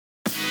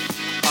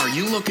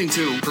you looking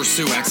to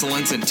pursue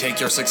excellence and take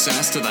your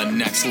success to the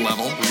next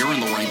level? You're in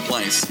the right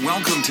place.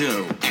 Welcome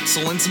to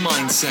Excellence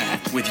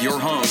Mindset with your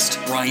host,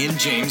 Ryan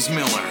James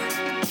Miller.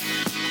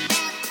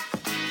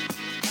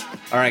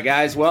 All right,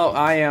 guys. Well,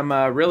 I am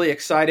really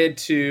excited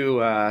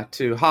to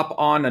hop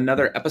on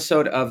another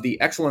episode of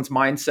the Excellence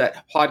Mindset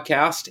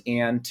podcast.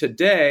 And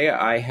today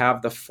I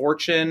have the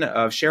fortune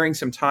of sharing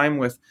some time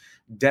with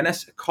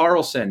Dennis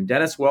Carlson.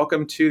 Dennis,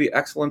 welcome to the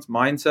Excellence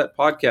Mindset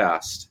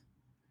podcast.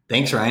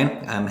 Thanks,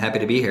 Ryan. I'm happy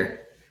to be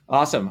here.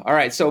 Awesome. All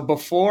right. So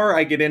before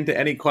I get into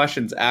any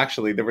questions,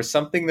 actually, there was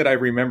something that I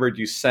remembered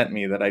you sent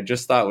me that I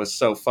just thought was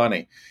so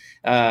funny.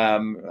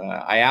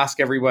 I ask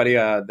everybody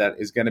that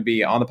is going to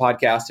be on the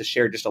podcast to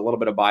share just a little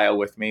bit of bio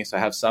with me, so I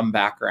have some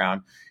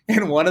background.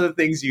 And one of the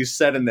things you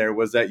said in there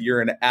was that you're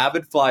an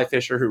avid fly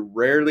fisher who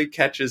rarely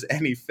catches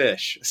any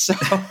fish. So,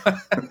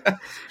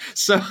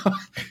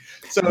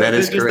 so that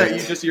is just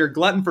correct. That you're a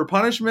glutton for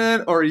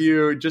punishment, or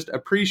you just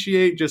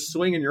appreciate just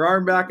swinging your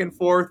arm back and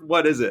forth?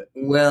 What is it?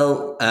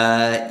 Well,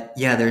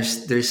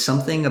 there's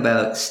something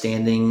about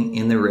standing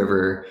in the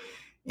river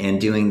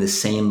and doing the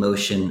same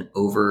motion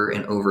over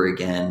and over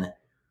again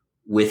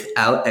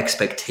without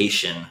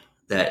expectation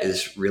that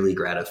is really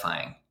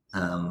gratifying.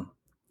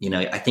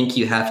 I think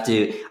you have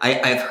to.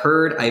 I'm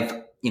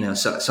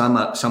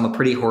a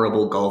pretty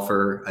horrible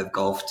golfer. I've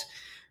golfed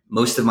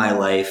most of my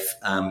life,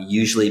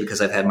 usually because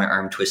I've had my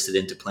arm twisted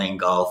into playing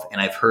golf. And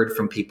I've heard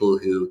from people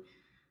who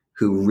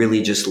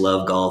really just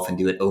love golf and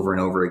do it over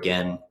and over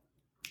again,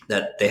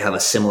 that they have a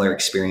similar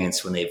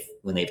experience when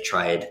they've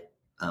tried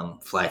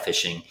fly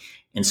fishing.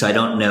 And so I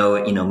don't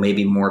know,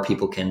 maybe more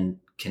people can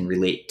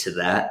relate to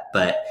that.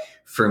 But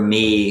for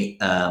me,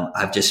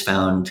 I've just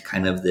found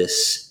kind of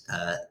this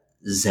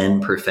Zen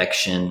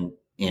perfection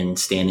in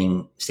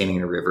standing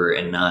in a river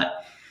and not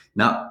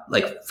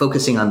like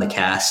focusing on the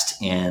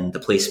cast and the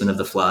placement of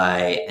the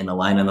fly and the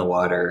line on the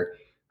water.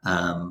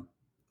 And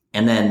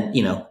then,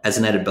 as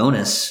an added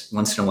bonus,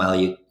 once in a while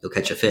you'll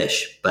catch a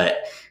fish.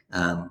 But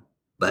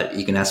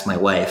you can ask my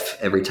wife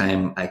every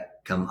time I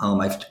come home.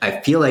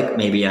 I feel like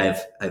maybe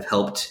I've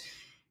helped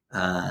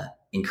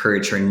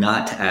encourage her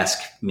not to ask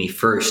me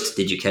first,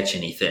 did you catch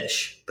any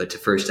fish? But to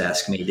first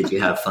ask me, did you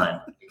have fun?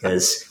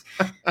 Because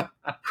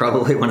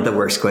probably one of the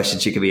worst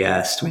questions you could be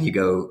asked when you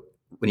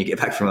get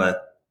back from a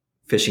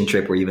fishing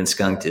trip where you've been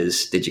skunked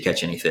is, did you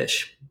catch any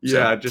fish?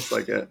 Yeah, just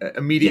like a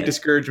immediate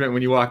discouragement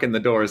when you walk in the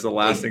door is the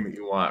last thing that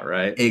you want,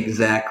 right?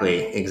 Exactly.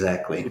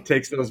 It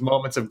takes those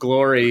moments of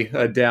glory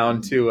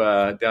down to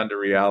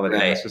reality.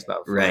 Right. It's just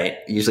not fun. Right.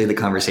 Usually the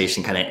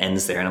conversation kind of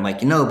ends there, and I'm like,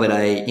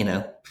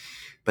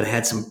 but I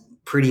had some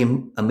pretty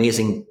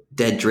amazing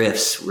dead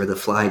drifts where the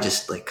fly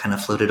just like kind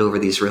of floated over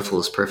these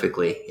riffles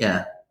perfectly.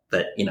 Yeah.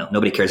 But,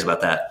 nobody cares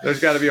about that. There's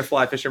got to be a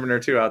fly fisherman or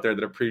two out there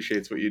that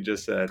appreciates what you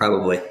just said.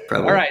 Probably.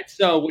 All right.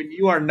 So when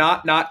you are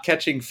not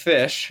catching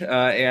fish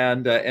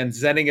and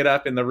zenning it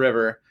up in the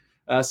river,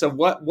 so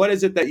what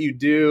is it that you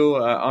do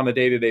on a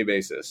day-to-day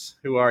basis?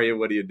 Who are you?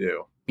 What do you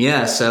do?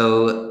 Yeah.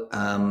 So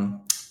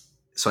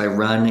I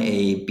run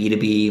a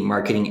B2B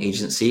marketing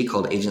agency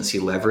called Agency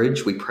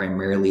Leverage. We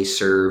primarily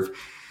serve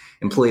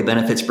employee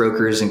benefits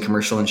brokers and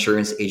commercial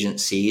insurance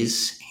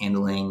agencies,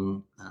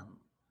 handling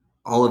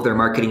all of their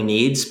marketing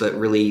needs, but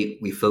really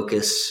we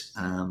focus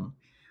on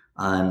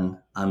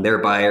their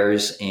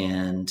buyers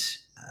and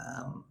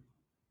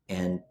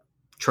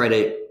try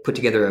to put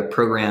together a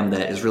program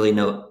that is really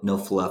no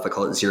fluff. I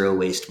call it zero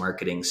waste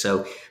marketing.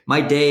 So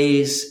my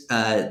days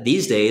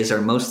these days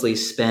are mostly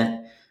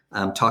spent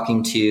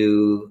talking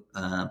to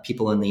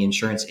people in the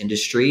insurance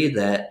industry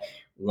that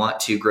want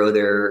to grow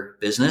their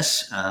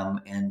business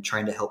and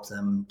trying to help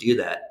them do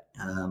that.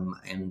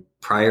 And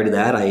prior to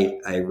that,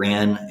 I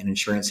ran an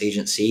insurance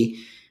agency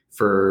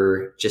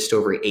for just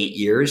over 8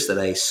 years that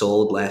I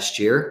sold last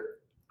year.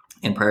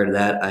 And prior to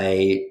that,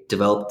 I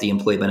developed the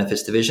employee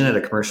benefits division at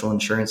a commercial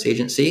insurance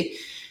agency.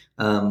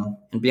 And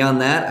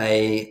beyond that,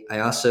 I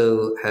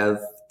also have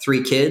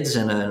 3 kids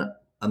and an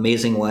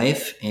amazing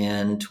wife,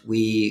 and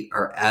we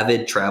are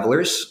avid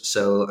travelers.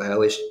 So I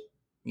always,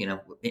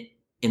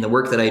 in the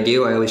work that I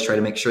do, I always try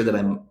to make sure that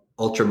I'm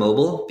ultra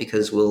mobile,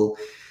 because we'll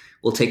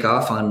take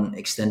off on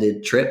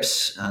extended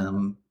trips,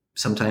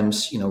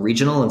 sometimes,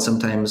 regional, and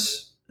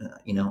sometimes,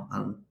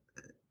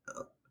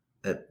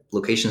 at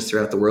locations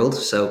throughout the world.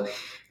 So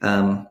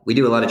we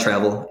do a lot of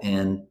travel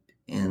and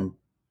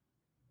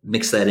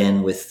mix that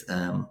in with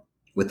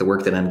the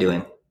work that I'm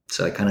doing.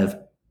 So I kind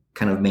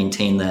of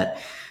maintain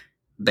that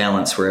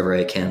balance wherever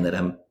I can, that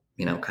I'm,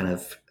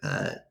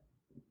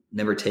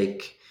 never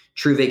take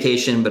true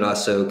vacation, but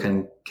also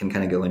can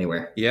kind of go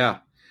anywhere. Yeah.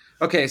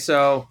 Okay.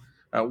 So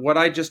what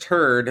I just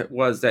heard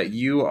was that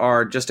you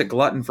are just a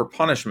glutton for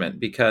punishment,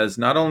 because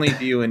not only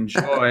do you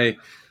enjoy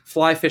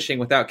fly fishing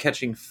without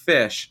catching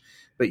fish,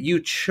 but you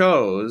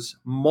chose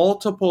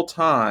multiple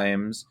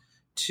times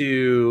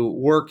to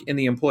work in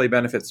the employee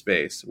benefit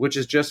space, which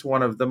is just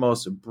one of the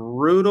most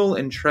brutal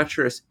and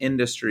treacherous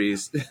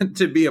industries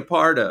to be a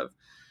part of.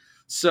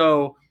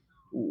 So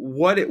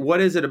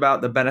what is it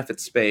about the benefit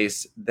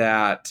space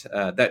that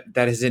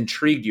has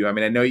intrigued you? I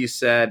mean, I know you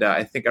said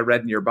I think I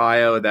read in your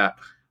bio that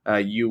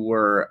you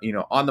were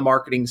on the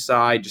marketing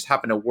side, just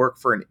happened to work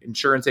for an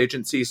insurance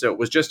agency, so it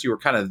was just you were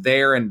kind of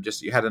there and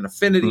just you had an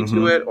affinity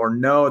to it, or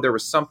no, there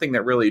was something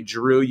that really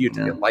drew you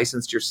to get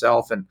licensed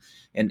yourself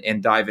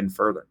and dive in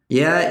further.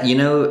 Yeah,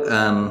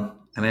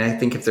 I mean, I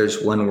think if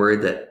there's one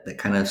word that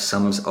kind of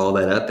sums all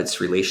that up, it's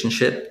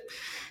relationship.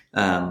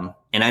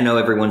 And I know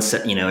everyone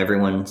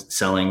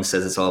selling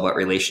says it's all about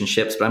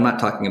relationships, but I'm not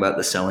talking about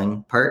the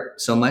selling part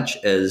so much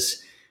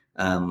as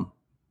kind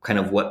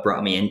of what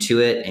brought me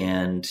into it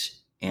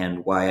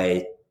and why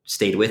I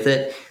stayed with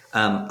it.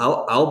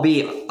 I'll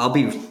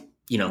be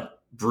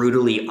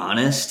brutally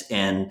honest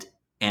and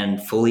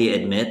fully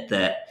admit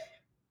that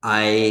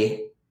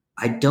I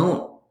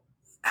don't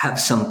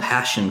have some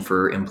passion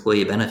for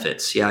employee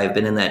benefits. Yeah, I've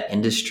been in that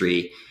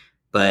industry,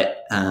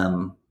 but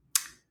I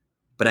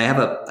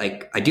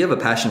do have a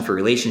passion for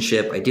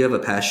relationship. I do have a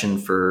passion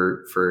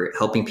for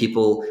helping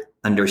people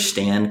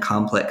understand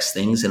complex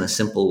things in a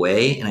simple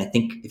way. And I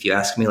think if you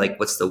ask me, like,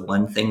 what's the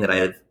one thing that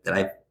I've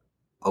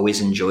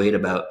always enjoyed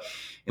about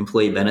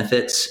employee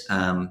benefits,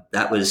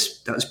 that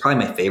was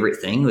probably my favorite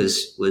thing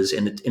was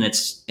and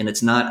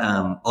it's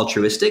not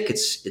altruistic.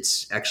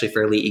 It's actually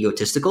fairly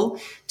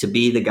egotistical to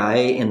be the guy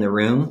in the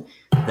room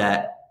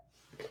that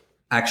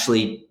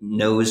actually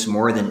knows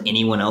more than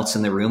anyone else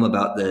in the room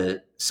about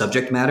the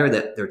subject matter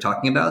that they're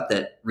talking about,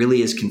 that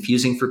really is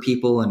confusing for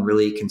people and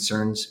really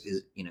concerns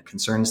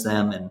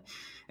them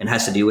and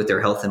has to do with their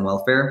health and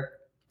welfare.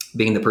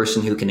 Being the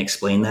person who can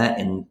explain that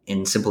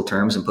in simple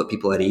terms and put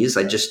people at ease,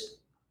 I just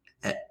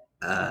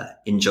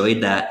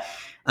enjoyed that.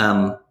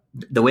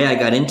 The way I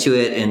got into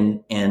it,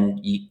 and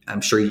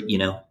I'm sure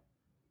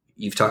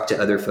you've talked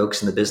to other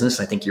folks in the business.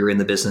 I think you were in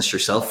the business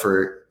yourself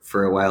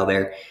for a while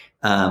there.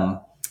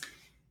 That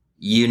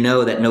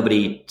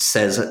nobody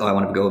says, "Oh, I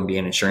want to go and be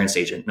an insurance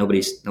agent."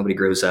 Nobody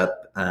grows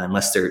up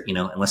unless their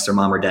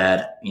mom or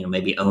dad,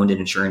 maybe owned an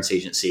insurance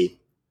agency.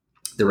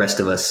 The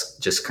rest of us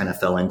just kind of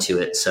fell into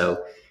it.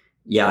 So,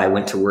 yeah, I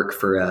went to work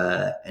for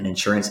an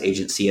insurance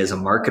agency as a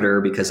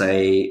marketer because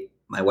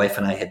my wife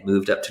and I had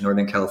moved up to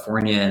Northern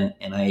California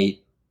and I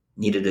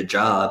needed a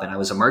job, and I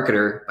was a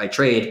marketer by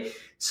trade.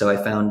 So I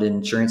found an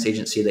insurance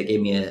agency that gave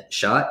me a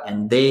shot,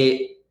 and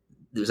it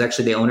was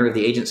actually the owner of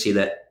the agency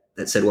that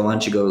said, "Well, why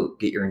don't you go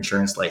get your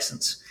insurance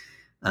license?"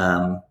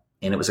 And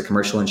it was a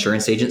commercial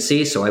insurance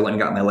agency. So I went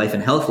and got my life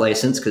and health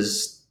license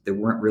because there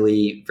weren't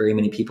really very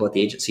many people at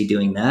the agency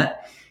doing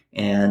that.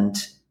 And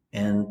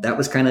that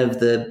was kind of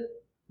the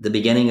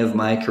beginning of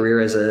my career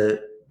as a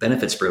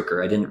benefits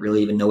broker. I didn't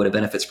really even know what a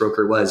benefits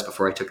broker was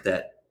before I took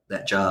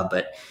that job.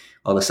 But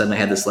all of a sudden I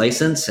had this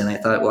license and I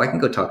thought, well, I can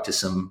go talk to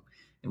some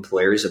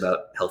employers about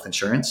health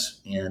insurance.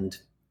 And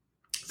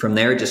from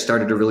there, just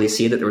started to really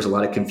see that there was a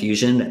lot of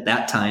confusion at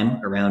that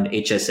time around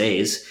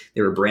HSAs.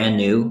 They were brand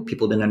new.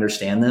 People didn't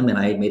understand them. And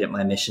I made it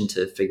my mission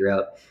to figure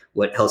out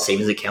what health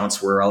savings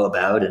accounts were all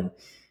about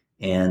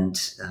and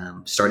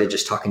started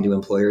just talking to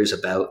employers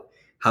about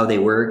how they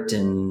worked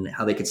and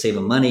how they could save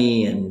them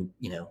money and,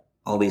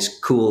 all these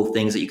cool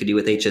things that you could do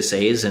with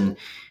HSAs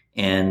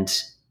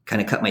and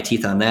kind of cut my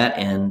teeth on that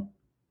and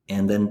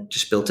then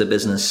just built a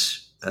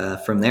business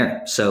from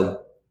there.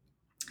 So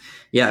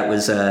yeah, it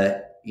was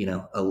a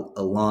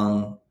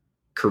long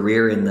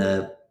career in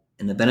the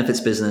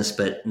benefits business,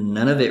 but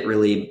none of it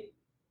really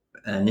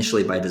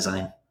initially by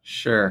design.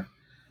 Sure.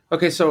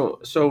 Okay. So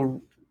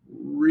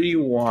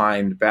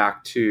rewind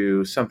back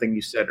to something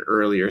you said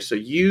earlier. So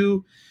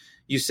you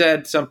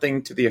said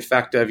something to the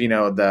effect of,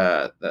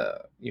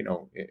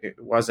 it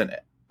wasn't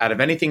out of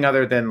anything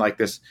other than like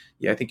this.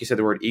 Yeah. I think you said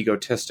the word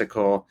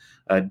egotistical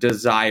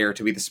desire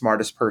to be the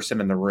smartest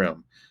person in the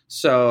room.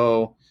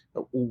 So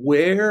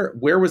where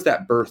was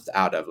that birthed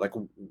out of? Like,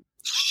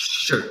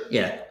 sure,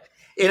 yeah,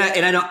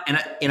 and I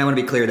want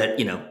to be clear that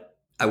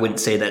I wouldn't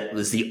say that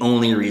was the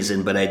only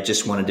reason, but I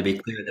just wanted to be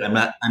clear that I'm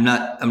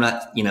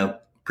not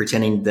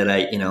pretending that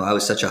I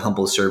was such a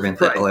humble servant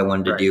that all I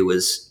wanted to do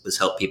was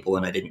help people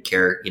and I didn't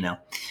care, yeah.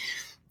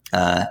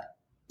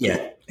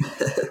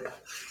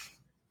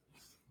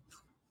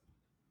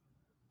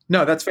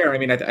 No, that's fair. I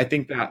mean, I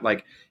think that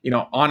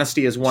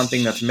honesty is one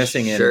thing that's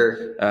missing in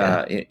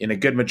a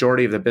good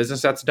majority of the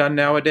business that's done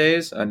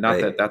nowadays.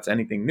 Not that that's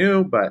anything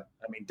new, but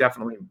I mean,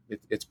 definitely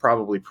it's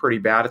probably pretty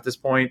bad at this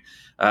point.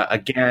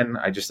 Again,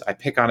 I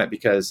pick on it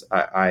because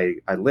I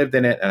lived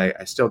in it and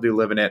I still do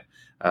live in it.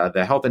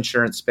 The health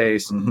insurance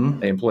space, the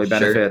employee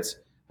benefits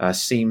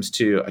seems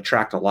to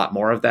attract a lot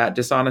more of that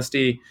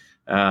dishonesty.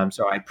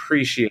 So I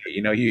appreciate,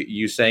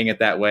 you saying it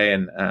that way.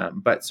 And,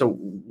 but so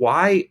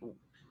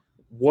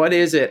what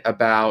is it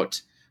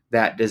about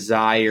that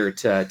desire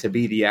to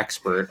be the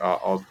expert?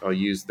 I'll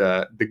use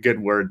the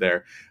good word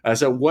there.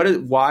 So what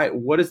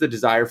is the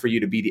desire for you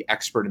to be the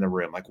expert in the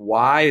room? Like,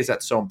 why is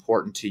that so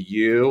important to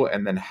you?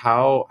 And then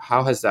how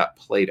has that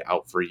played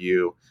out for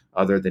you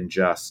other than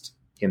just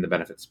in the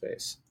benefit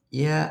space?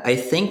 Yeah, I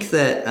think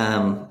that,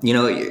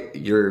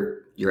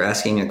 you're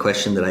asking a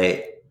question that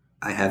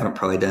I haven't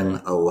probably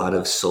done a lot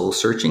of soul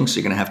searching, so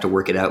you're going to have to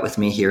work it out with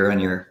me here on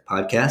your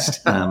podcast.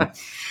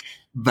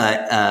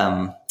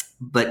 But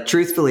but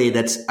truthfully,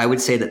 I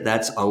would say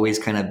that's always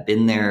kind of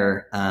been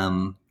there.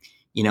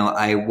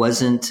 I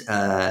wasn't,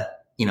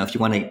 if you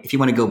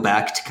want to go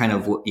back to kind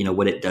of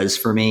what it does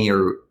for me,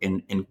 or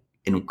in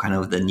kind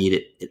of the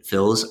need it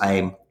fills.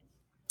 I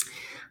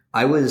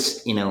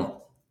was,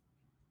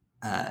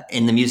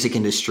 in the music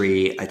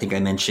industry. I think I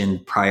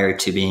mentioned, prior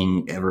to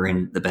being ever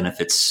in the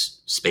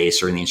benefits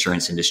space or in the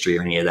insurance industry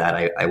or any of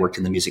that, I worked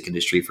in the music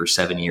industry for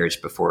 7 years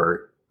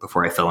before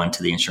I fell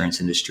into the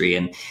insurance industry.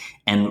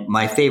 And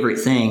my favorite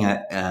thing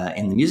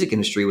in the music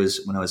industry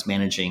was when I was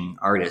managing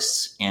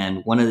artists.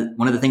 And one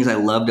of the things I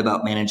loved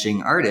about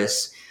managing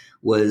artists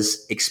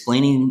was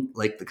explaining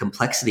like the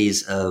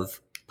complexities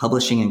of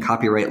publishing and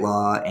copyright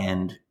law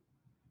and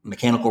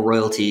mechanical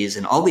royalties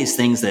and all these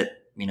things that,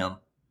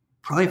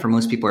 probably for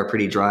most people are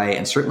pretty dry.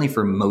 And certainly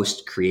for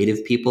most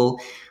creative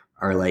people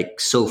are like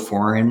so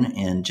foreign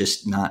and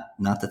just not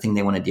the thing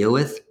they want to deal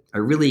with. I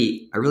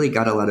really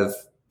got a lot of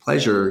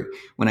pleasure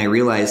when I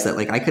realized that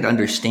like I could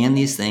understand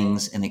these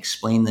things and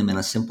explain them in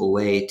a simple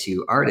way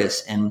to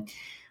artists. And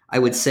I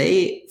would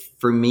say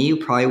for me,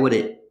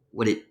 probably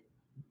what it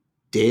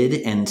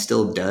did and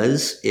still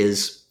does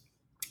is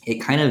it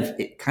kind of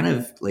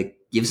like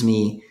gives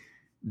me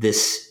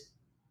this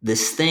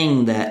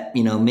thing that,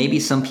 maybe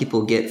some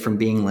people get from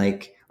being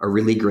like a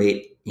really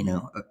great,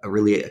 a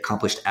really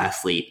accomplished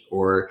athlete,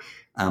 or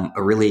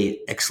a really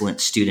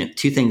excellent student.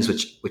 Two things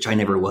which I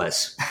never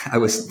was. I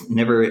was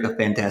never a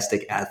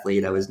fantastic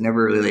athlete. I was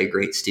never really a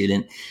great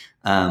student.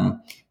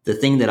 The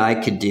thing that I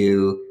could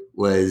do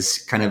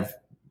was kind of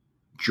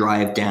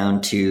drive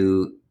down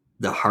to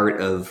the heart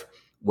of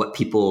what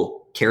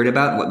people cared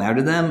about and what mattered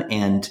to them,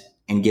 and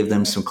give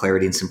them some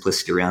clarity and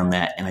simplicity around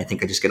that. And I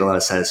think I just get a lot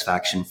of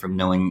satisfaction from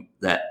knowing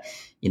that,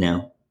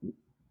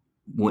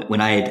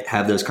 when I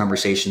have those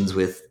conversations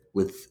with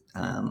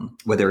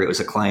whether it was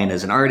a client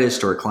as an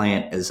artist or a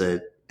client as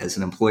an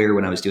employer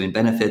when I was doing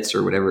benefits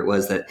or whatever it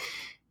was, that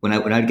when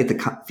I'd get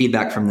the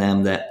feedback from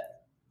them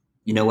that,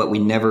 we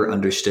never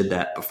understood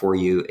that before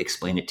you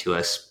explained it to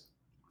us,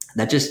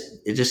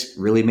 it just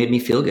really made me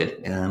feel good.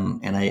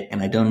 And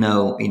I don't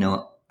know,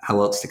 how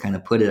else to kind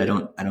of put it. I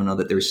don't know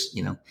that there's,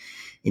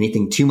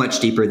 anything too much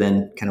deeper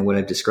than kind of what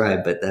I've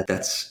described, but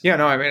that's. Yeah,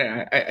 no, I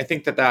mean, I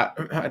think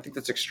I think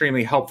that's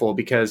extremely helpful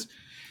because,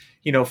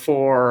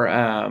 for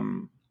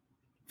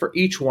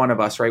each one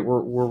of us, right,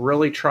 we're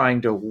really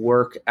trying to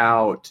work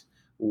out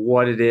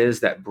what it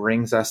is that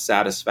brings us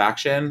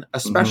satisfaction,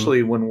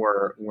 especially when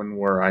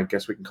we're, I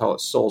guess we can call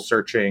it soul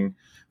searching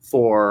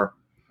for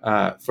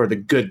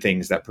the good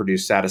things that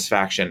produce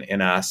satisfaction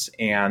in us.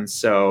 And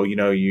so,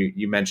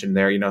 you mentioned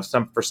there,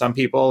 for some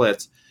people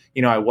it's,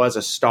 I was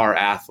a star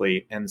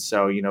athlete. And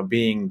so,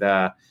 being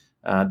the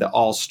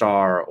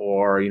all-star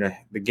or,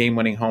 the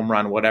game-winning home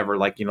run, whatever,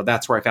 like,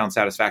 that's where I found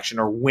satisfaction,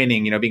 or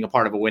winning, being a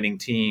part of a winning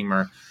team,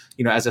 or,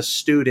 as a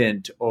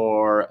student,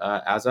 or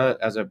as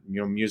a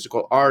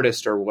musical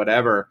artist or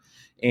whatever.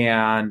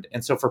 And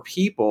so for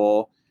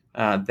people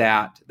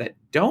that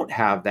don't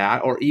have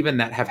that, or even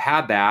that have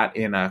had that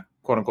in a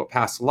quote unquote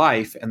past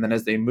life, and then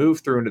as they move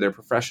through into their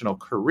professional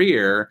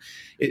career,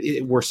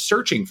 we're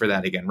searching for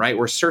that again, right?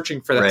 We're searching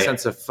for that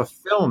sense of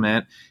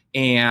fulfillment.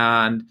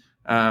 And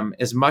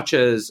as much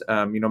as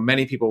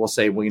many people will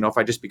say, well, if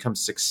I just become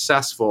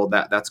successful,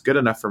 that's good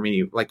enough for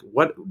me. Like,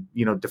 what,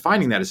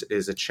 defining that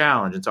is a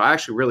challenge. And so I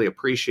actually really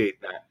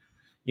appreciate that,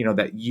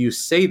 that you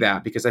say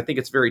that, because I think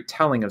it's very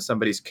telling of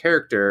somebody's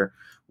character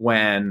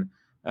when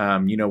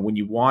when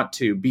you want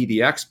to be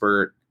the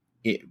expert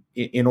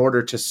in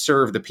order to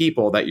serve the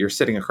people that you're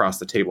sitting across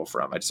the table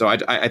from. So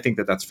I think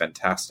that's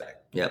fantastic.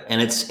 Yeah.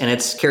 And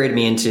it's carried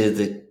me into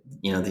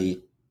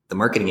the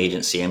marketing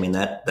agency. I mean,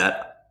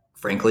 that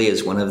frankly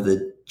is one of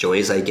the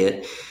joys I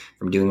get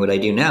from doing what I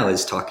do now,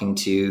 is talking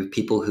to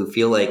people who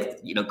feel like,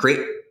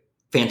 great,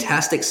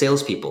 fantastic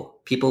salespeople,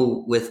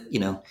 people with,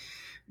 $1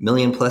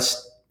 million+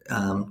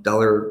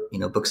 dollar,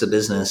 books of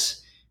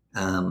business.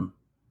 And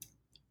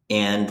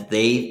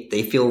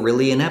they feel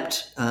really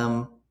inept,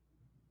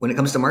 when it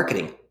comes to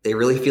marketing. They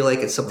really feel like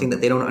it's something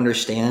that they don't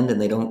understand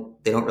and they don't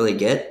really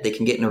get. They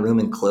can get in a room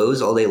and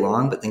close all day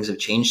long, but things have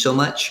changed so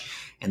much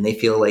and they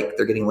feel like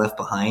they're getting left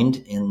behind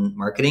in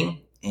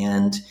marketing.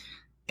 And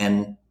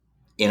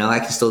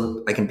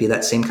I can be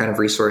that same kind of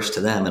resource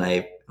to them. And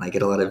I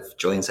get a lot of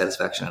joy and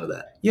satisfaction out of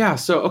that. Yeah.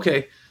 So,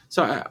 okay.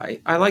 So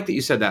I like that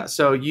you said that.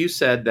 So you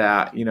said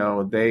that,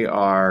 they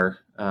are,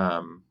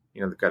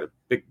 they've got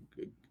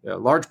a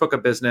large book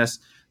of business.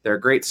 They're a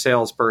great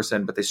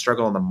salesperson, but they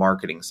struggle on the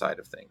marketing side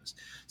of things.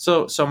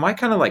 So my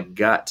kind of like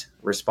gut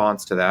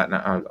response to that, and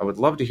I would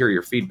love to hear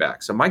your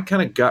feedback. So my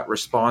kind of gut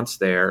response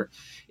there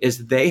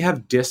is they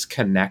have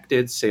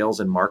disconnected sales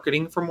and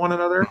marketing from one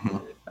another.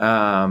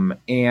 Mm-hmm.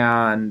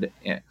 And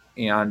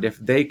if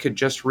they could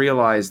just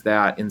realize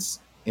that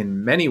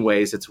in many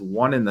ways it's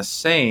one and the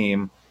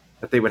same,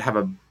 that they would have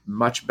a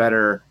much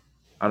better,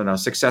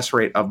 success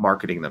rate of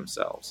marketing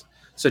themselves.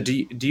 So do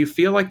you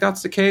feel like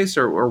that's the case,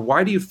 or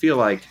why do you feel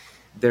like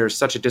there's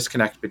such a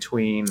disconnect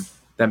between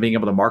them being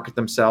able to market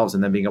themselves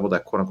and then being able to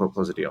quote unquote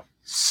close a deal?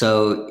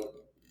 So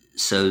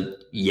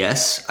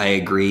yes, I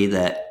agree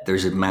that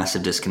there's a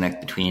massive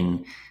disconnect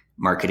between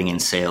marketing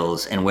and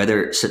sales, and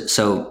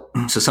so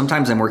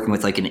sometimes I'm working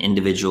with like an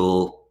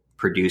individual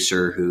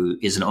producer who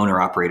is an owner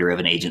operator of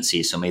an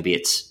agency. So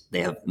maybe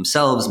they have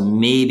themselves,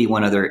 maybe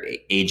one other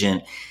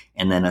agent,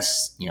 and then a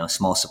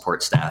small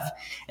support staff.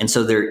 And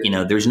so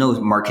there's no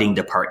marketing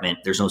department,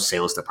 there's no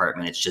sales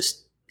department. It's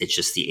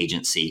just the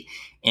agency.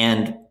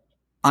 And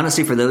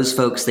honestly, for those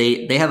folks,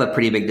 they have a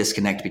pretty big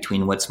disconnect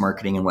between what's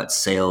marketing and what's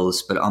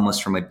sales, but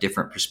almost from a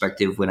different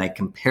perspective when I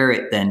compare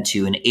it then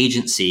to an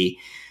agency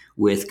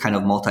with kind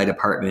of multiple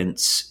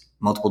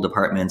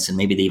departments, and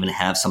maybe they even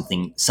have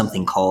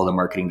something called a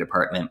marketing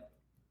department.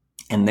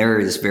 And there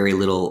is very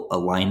little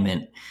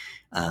alignment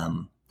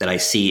that I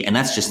see. And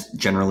that's just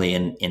generally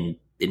in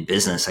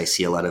business. I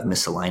see a lot of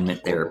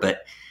misalignment there.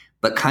 But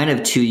kind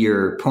of to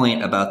your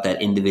point about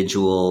that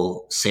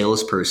individual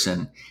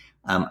salesperson,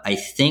 I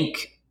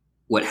think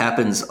what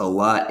happens a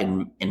lot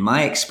in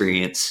my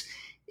experience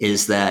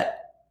is that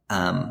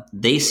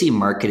they see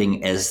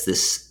marketing as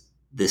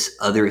this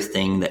other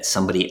thing that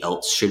somebody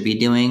else should be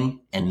doing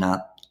and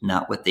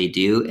not what they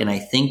do. And I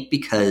think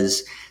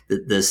because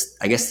the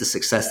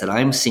success that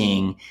I'm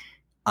seeing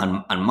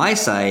on my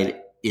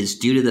side is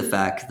due to the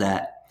fact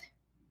that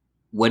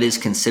what is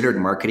considered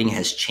marketing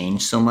has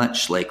changed so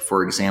much. Like,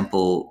 for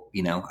example,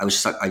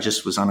 I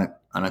just was on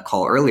a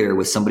call earlier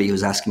with somebody who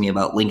was asking me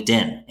about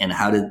LinkedIn and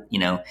how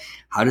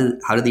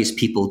do these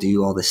people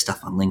do all this stuff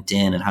on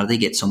LinkedIn and how do they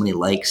get so many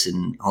likes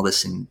and all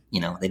this? And, they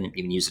didn't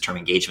even use the term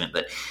engagement,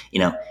 but,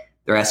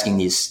 they're asking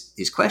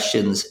these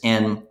questions,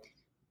 and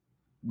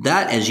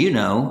that, as you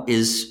know,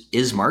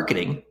 is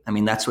marketing. I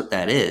mean, that's what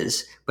that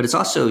is. But it's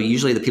also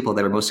usually the people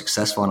that are most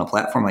successful on a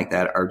platform like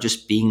that are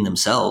just being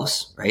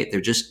themselves, right?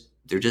 They're just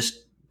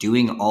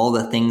doing all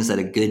the things that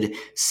a good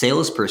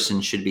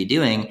salesperson should be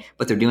doing,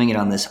 but they're doing it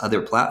on this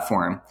other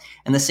platform.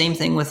 And the same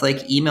thing with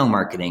like email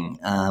marketing.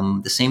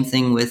 The same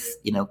thing with,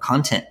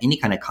 content, any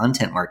kind of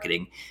content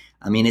marketing.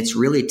 I mean, it's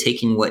really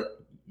taking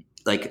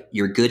like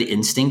your good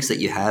instincts that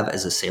you have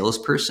as a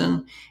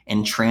salesperson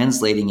and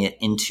translating it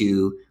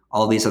into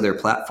all these other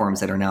platforms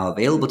that are now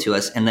available to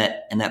us, and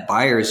that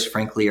buyers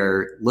frankly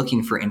are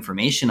looking for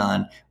information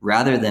on,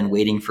 rather than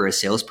waiting for a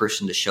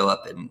salesperson to show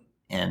up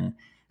and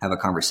have a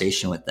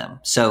conversation with them.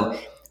 So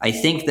I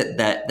think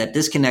that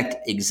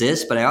disconnect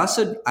exists, but I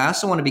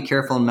also want to be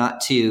careful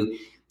not to,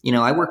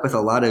 I work with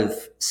a lot of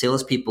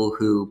salespeople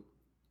who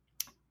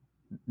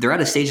they're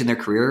at a stage in their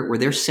career where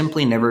they're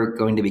simply never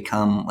going to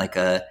become like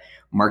a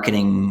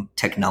marketing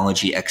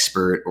technology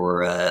expert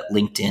or a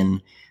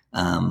LinkedIn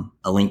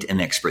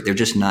expert. They're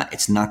just not,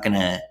 it's not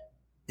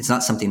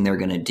something they're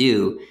going to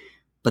do,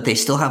 but they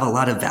still have a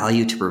lot of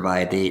value to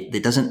provide.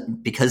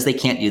 Because they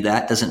can't do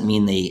that doesn't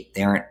mean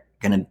they aren't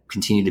going to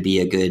continue to be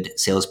a good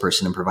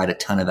salesperson and provide a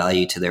ton of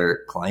value to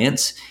their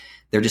clients.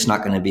 They're just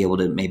not going to be able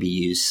to maybe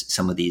use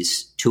some of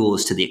these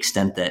tools to the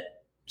extent that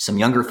some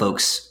younger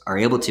folks are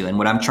able to. And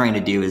what I'm trying to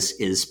do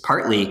is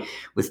partly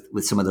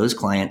with some of those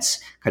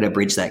clients, kind of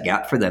bridge that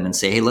gap for them and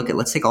say, hey,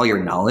 let's take all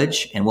your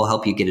knowledge and we'll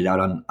help you get it out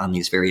on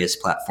these various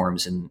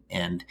platforms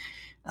and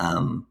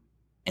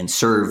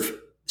serve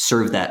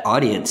that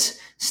audience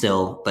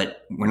still.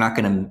 But we're not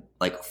going to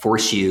like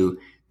force you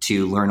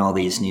to learn all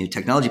these new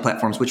technology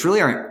platforms, which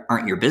really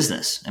aren't your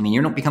business. I mean,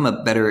 you don't become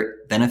a better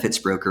benefits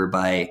broker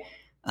by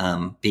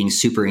being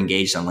super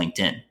engaged on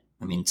LinkedIn.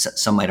 I mean,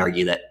 some might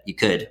argue that you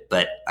could,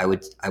 but I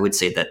would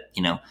say that,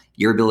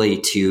 your ability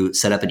to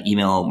set up an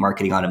email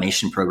marketing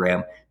automation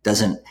program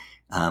doesn't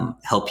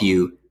help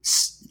you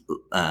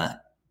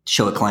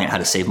show a client how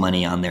to save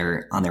money on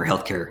their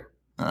healthcare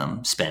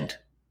spend.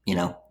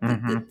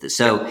 Mm-hmm.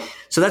 So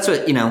that's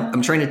what,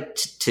 I'm trying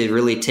to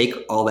really take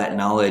all that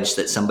knowledge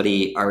that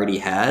somebody already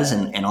has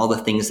and all the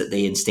things that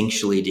they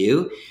instinctually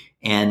do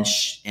and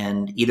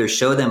either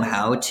show them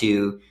how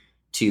to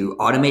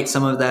automate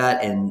some of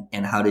that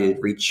and how to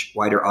reach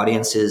wider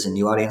audiences and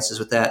new audiences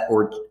with that,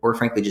 or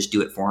frankly, just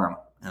do it for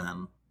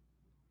them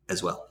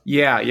as well.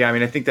 Yeah. I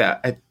mean, I think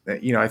that,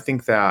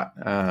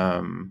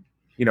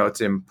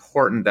 it's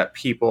important that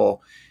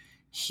people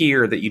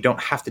hear that you don't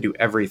have to do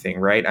everything,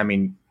 right? I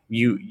mean,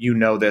 you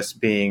know this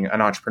being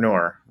an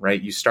entrepreneur, right?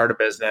 You start a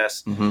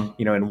business, mm-hmm.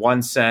 In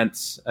one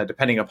sense,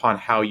 depending upon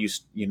how you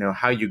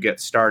get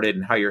started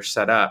and how you're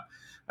set up,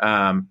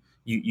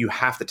 you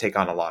have to take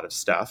on a lot of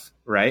stuff,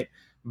 right?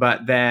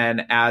 But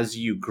then as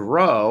you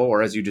grow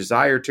or as you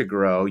desire to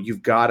grow,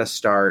 you've got to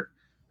start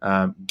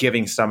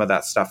giving some of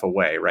that stuff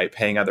away, right?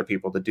 Paying other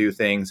people to do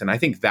things. And I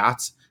think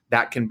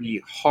that can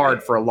be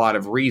hard for a lot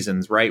of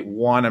reasons, right?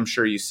 One, I'm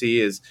sure you see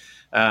is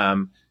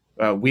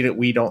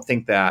we don't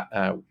think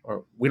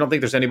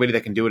there's anybody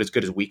that can do it as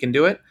good as we can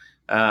do it.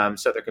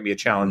 So there can be a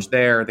challenge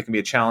there. There can be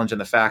a challenge in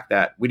the fact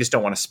that we just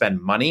don't want to spend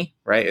money,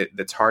 right?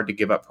 It's hard to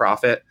give up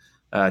profit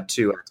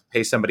to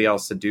pay somebody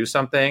else to do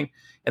something.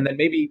 And then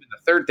maybe even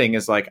the third thing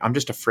is like, I'm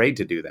just afraid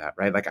to do that,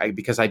 right?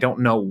 Because I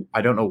don't know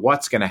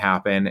what's going to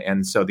happen.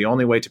 And so the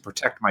only way to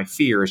protect my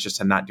fear is just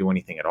to not do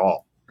anything at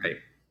all. Right.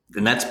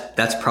 And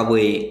that's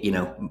probably,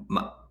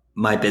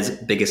 my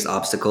biggest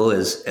obstacle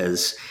is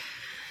as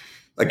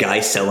a guy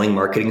selling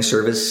marketing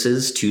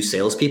services to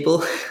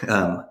salespeople.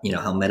 How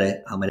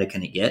meta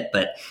can it get?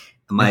 But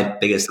my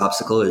biggest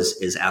obstacle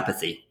is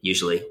apathy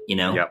usually,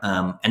 Yep.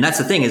 And that's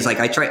the thing is like,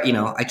 I try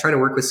to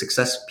work with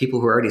people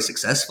who are already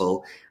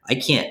successful. I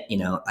can't,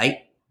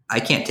 I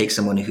can't take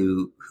someone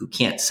who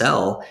can't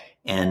sell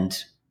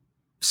and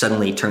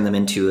suddenly turn them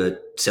into a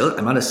sales.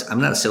 I'm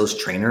not a sales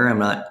trainer. I'm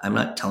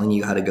not telling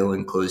you how to go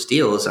and close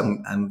deals.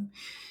 I'm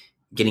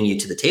getting you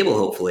to the table,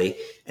 hopefully.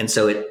 And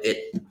so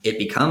it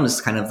becomes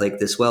kind of like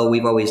this, well,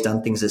 we've always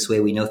done things this way.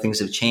 We know things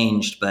have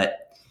changed, but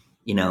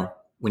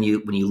when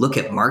you look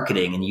at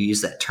marketing and you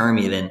use that term,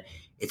 even,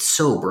 it's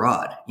so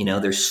broad,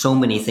 there's so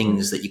many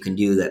things that you can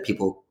do that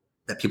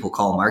people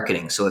call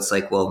marketing. So it's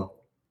like, well,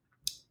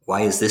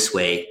 why is this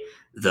way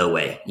the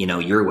way,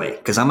 your way?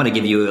 Because I'm going to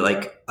give you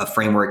like a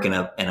framework and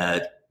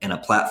a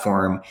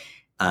platform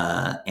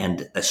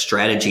and a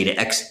strategy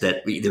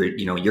that either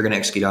you're going to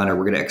execute on or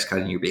we're going to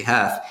execute on your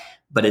behalf.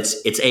 But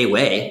it's a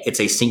way. It's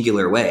a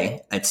singular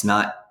way. It's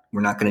not.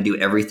 We're not going to do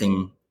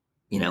everything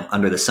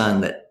under the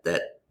sun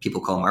that people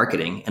call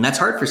marketing, and that's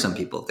hard for some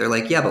people. They're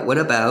like, yeah, but what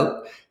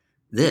about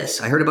this?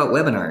 I heard about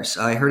webinars.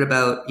 I heard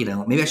about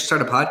maybe I should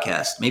start a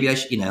podcast. Maybe I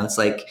should. It's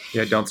like,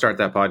 yeah, don't start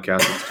that podcast.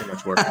 It's too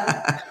much work.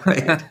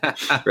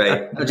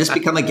 right. No, just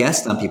become a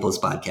guest on people's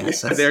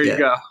podcasts. There you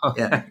go.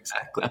 Yeah,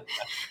 exactly.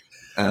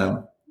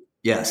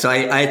 So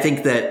I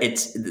think that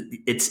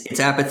it's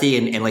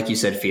apathy and like you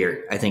said,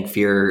 fear. I think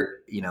fear,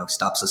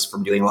 stops us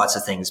from doing lots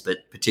of things, but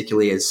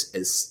particularly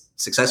as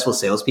successful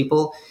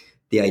salespeople,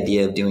 the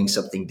idea of doing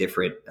something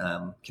different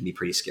can be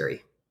pretty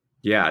scary.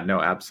 Yeah,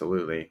 no,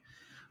 absolutely.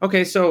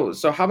 Okay, so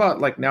how about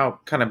like now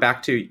kind of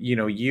back to,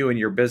 you and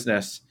your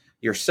business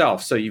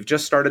yourself. So you've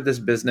just started this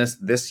business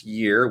this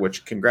year,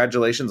 which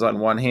congratulations on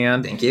one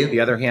hand. Thank you. The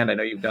other hand, I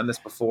know you've done this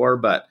before,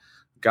 but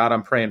God,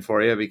 I'm praying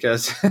for you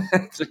because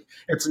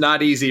it's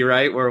not easy,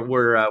 right?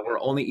 We're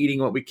only eating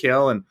what we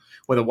kill, and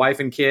with a wife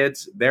and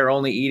kids, they're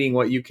only eating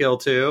what you kill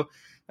too.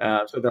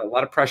 So a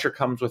lot of pressure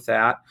comes with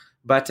that.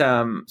 But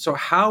so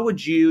how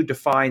would you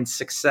define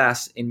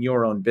success in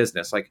your own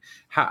business? Like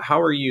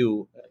how are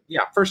you?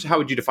 Yeah, first, how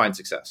would you define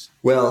success?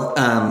 Well,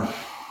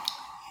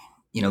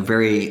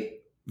 very,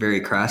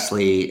 very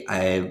crassly,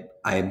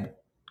 I'm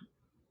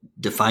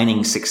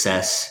defining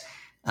success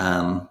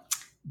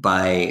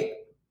by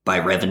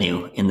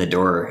revenue in the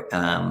door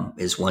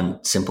is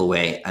one simple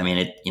way. I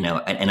mean,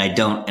 and I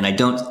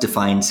don't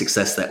define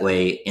success that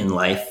way in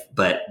life,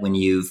 but when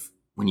you've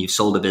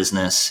sold a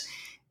business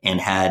and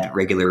had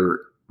regular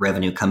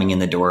revenue coming in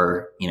the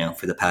door,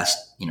 for the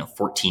past,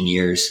 14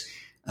 years,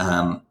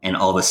 and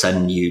all of a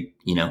sudden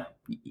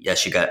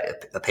yes, you got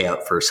a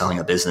payout for selling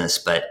a business,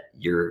 but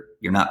you're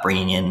not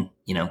bringing in,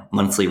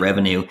 monthly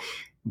revenue.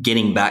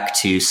 Getting back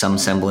to some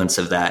semblance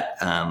of that,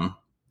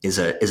 is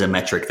a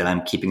metric that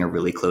I'm keeping a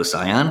really close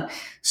eye on.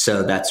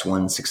 So that's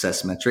one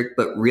success metric,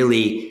 but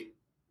really,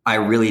 I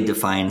really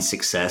define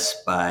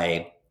success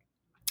by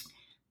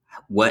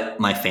what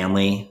my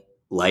family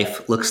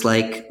life looks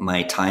like.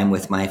 My time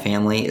with my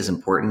family is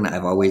important.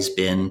 I've always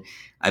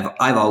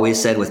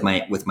said with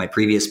my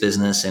previous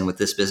business and with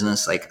this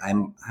business, like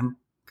I'm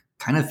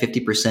kind of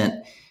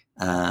 50%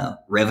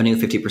 revenue,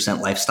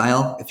 50%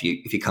 lifestyle. If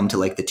you come to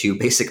like the two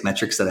basic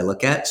metrics that I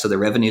look at, so the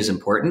revenue is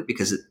important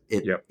because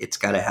it's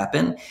got to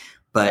happen,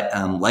 but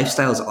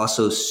lifestyle is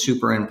also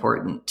super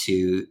important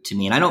to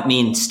me. And I don't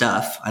mean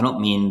stuff. I don't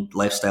mean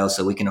lifestyle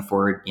so we can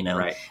afford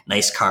right.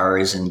 nice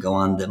cars and go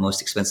on the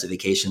most expensive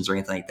vacations or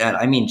anything like that.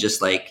 I mean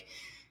just like,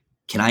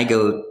 can I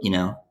go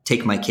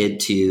take my kid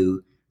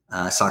to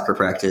soccer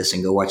practice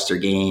and go watch their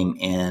game,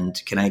 and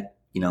can I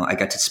I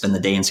got to spend the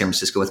day in San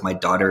Francisco with my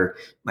daughter,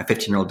 my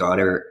 15-year-old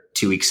daughter,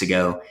 2 weeks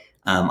ago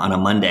on a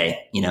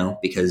Monday,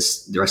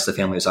 because the rest of the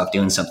family was off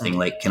doing something.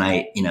 Like, can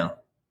I,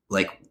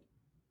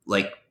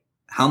 like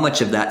how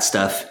much of that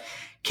stuff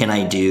can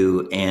I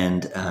do?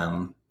 And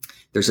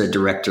there's a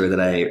director that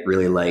I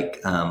really like.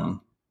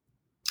 I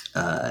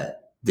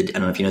don't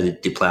know if you know the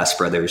Duplass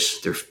brothers,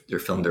 they're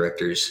film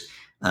directors.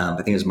 I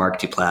think it was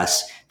Mark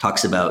Duplass,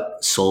 talks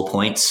about soul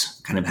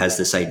points, kind of has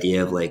this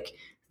idea of like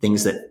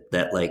things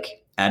that like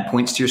add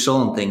points to your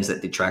soul and things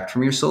that detract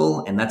from your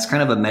soul. And that's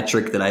kind of a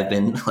metric that I've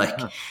been like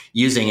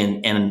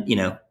using and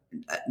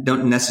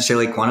don't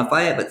necessarily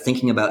quantify it, but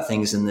thinking about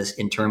things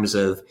in terms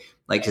of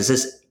like, does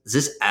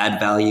this add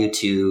value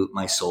to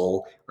my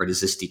soul or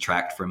does this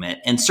detract from it?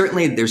 And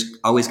certainly there's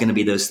always going to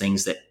be those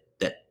things that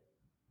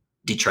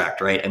detract,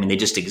 right? I mean, they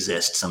just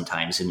exist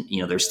sometimes. And,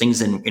 there's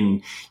things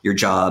in your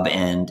job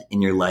and in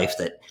your life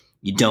that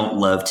you don't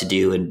love to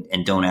do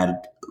and don't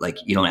add, like,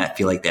 you don't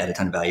feel like they add a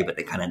ton of value, but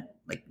they kind of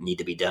like need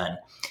to be done.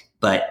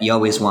 But you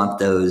always want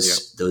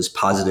those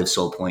positive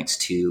soul points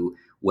to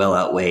well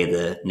outweigh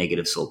the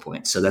negative soul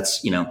points. So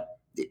that's,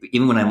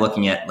 even when I'm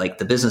looking at like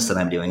the business that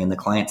I'm doing and the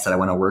clients that I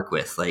want to work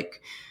with,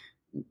 like,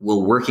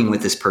 will working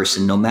with this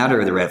person, no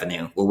matter the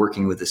revenue, will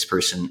working with this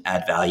person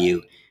add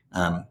value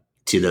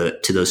to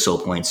those soul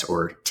points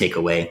or take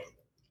away?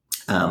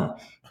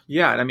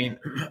 Yeah. And I mean,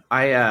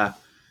 I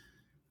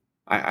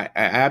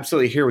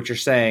absolutely hear what you're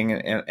saying,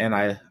 and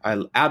I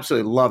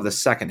absolutely love the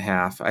second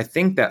half. I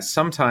think that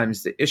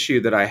sometimes the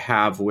issue that I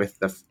have with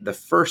the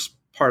first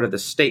part of the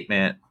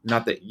statement,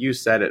 not that you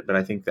said it, but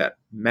I think that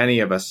many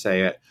of us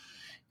say it,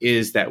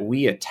 is that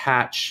we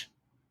attach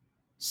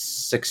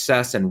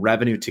success and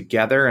revenue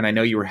together. And I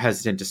know you were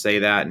hesitant to say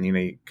that, and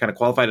you kind of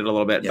qualified it a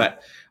little bit,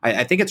 but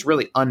I think it's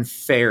really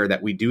unfair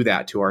that we do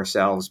that to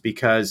ourselves,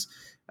 because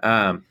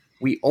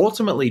we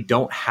ultimately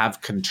don't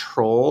have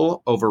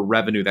control over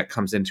revenue that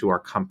comes into our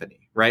company,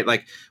 right?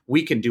 Like,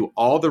 we can do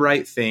all the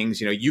right things.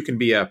 You can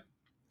be a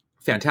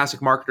fantastic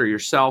marketer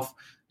yourself.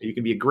 You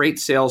can be a great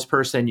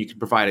salesperson. You can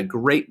provide a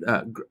great,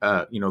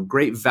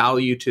 great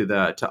value to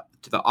the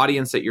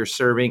audience that you're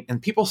serving, and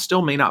people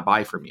still may not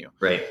buy from you.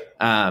 Right.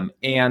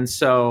 And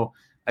so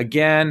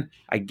again,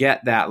 I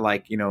get that,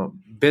 like,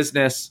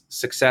 business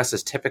success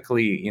is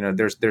typically,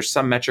 there's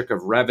some metric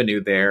of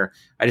revenue there.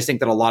 I just think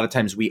that a lot of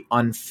times we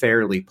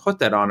unfairly put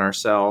that on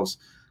ourselves.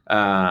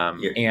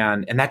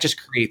 And that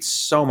just creates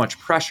so much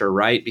pressure,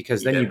 right?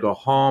 Because then you go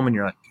home and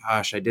you're like,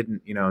 gosh, I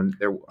didn't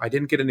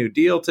get a new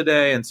deal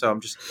today. And so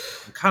I'm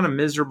kind of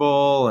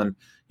miserable. And,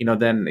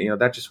 then,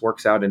 that just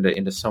works out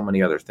into so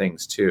many other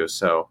things too.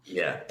 So,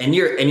 yeah. And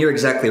you're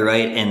exactly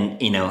right.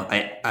 And,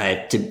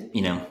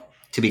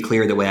 to be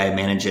clear, the way I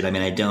manage it, I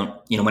mean, I don't,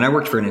 when I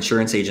worked for an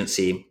insurance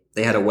agency,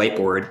 they had a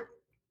whiteboard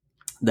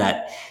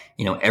that,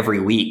 every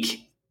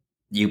week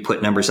you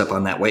put numbers up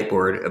on that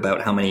whiteboard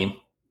about how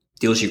many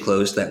deals you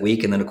closed that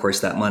week. And then of course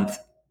that month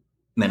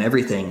meant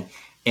everything.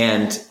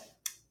 And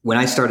when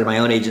I started my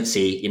own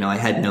agency, I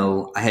had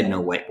no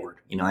whiteboard.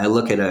 I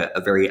look at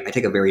I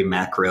take a very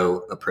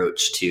macro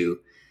approach to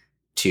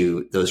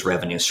those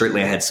revenues.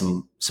 Certainly I had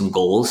some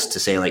goals to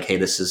say, like, hey,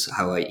 this is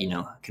how I,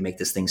 can make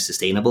this thing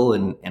sustainable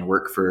and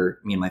work for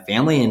me and my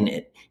family.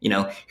 And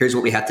here's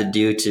what we have to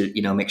do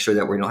to, make sure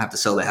that we don't have to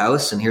sell the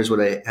house. And here's what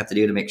I have to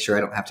do to make sure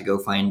I don't have to go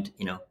find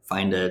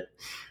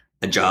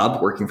a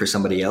job working for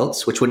somebody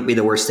else, which wouldn't be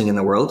the worst thing in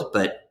the world,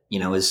 but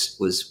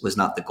was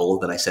not the goal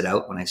that I set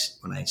out when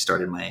I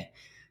started my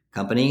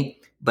company.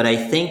 But I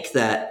think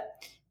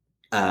that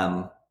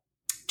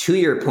to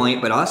your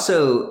point, but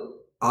also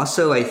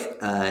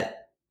I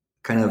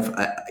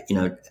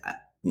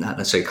not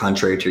necessarily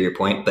contrary to your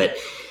point, but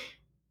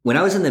when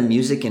I was in the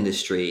music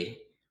industry,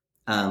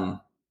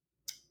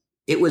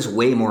 it was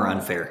way more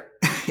unfair.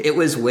 It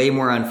was way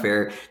more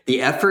unfair.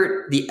 The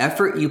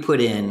effort you put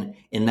in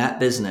that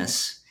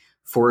business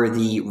for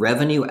the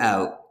revenue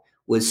out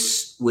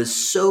was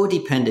so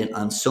dependent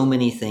on so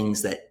many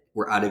things that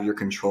were out of your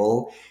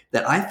control,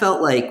 that I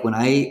felt like when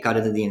I got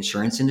into the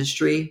insurance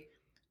industry,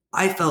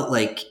 I felt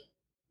like,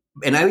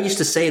 and I used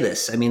to say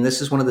this, I mean,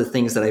 this is one of the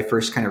things that I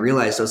first kind of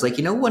realized. I was like,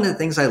 one of the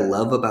things I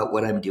love about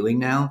what I'm doing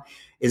now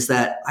is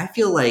that I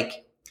feel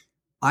like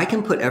I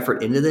can put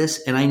effort into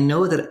this, and I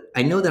know that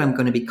I'm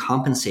going to be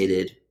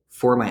compensated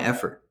for my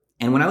effort.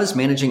 And when I was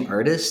managing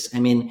artists, I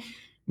mean,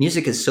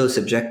 music is so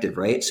subjective,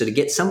 right? So to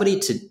get somebody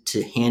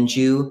to hand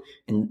you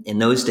in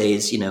those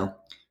days,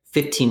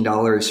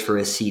 $15 for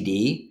a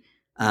CD,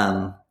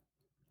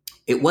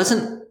 it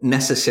wasn't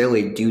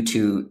necessarily due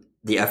to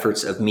the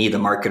efforts of me, the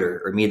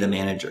marketer, or me, the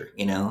manager.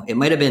 It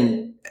might have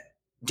been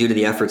due to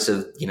the efforts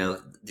of,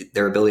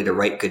 their ability to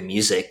write good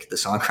music, the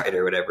songwriter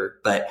or whatever.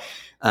 But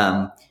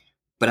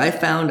I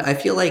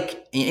feel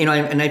like,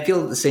 and I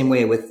feel the same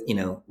way with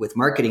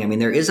marketing. I mean,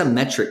 there is a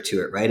metric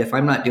to it, right? If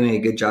I'm not doing a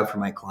good job for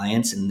my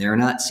clients and they're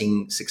not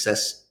seeing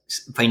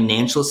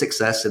financial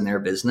success in their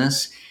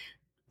business,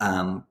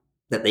 that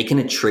they can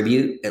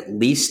attribute at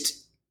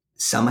least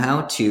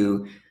somehow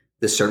to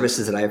the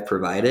services that I've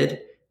provided,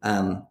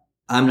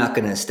 I'm not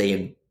going to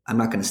stay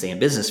in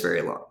business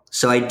very long.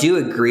 So I do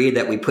agree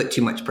that we put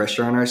too much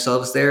pressure on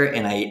ourselves there.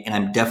 And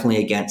I'm definitely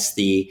against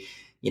the,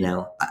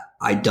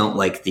 I don't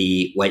like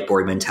the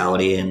whiteboard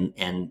mentality,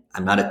 and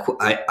I'm not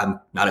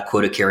a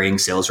quota carrying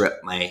sales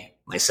rep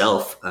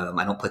myself.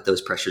 I don't put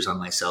those pressures on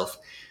myself.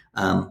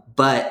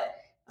 But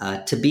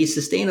to be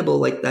sustainable,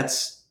 like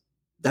that's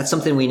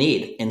something we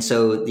need. And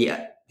so the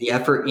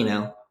effort,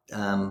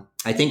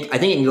 I think it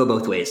can go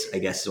both ways, I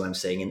guess is what I'm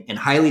saying. And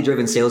highly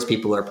driven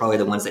salespeople are probably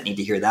the ones that need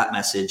to hear that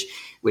message,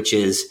 which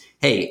is,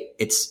 hey,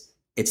 it's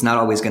not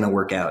always going to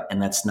work out.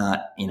 And that's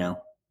not,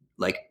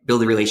 like,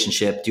 build a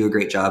relationship, do a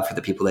great job for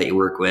the people that you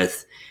work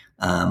with.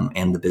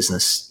 And the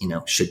business,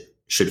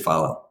 should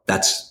follow.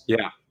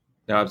 Yeah,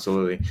 no,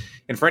 absolutely.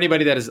 And for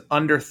anybody that is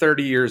under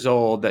 30 years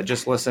old that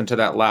just listened to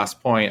that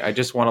last point, I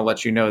just want to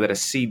let you know that a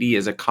CD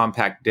is a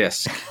compact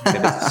disc. It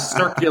is a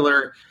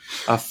circular,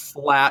 a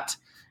flat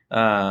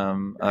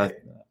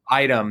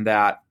item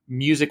that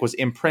music was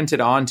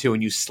imprinted onto,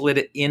 and you slid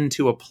it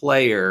into a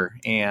player,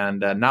 and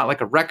not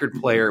like a record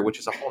player, which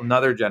is a whole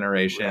nother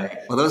generation. Right.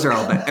 Well, those are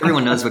all,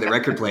 everyone knows what a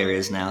record player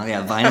is now.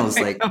 Yeah. Vinyl is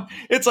like,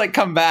 it's like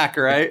come back,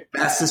 right?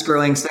 Fastest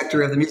growing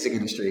sector of the music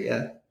industry.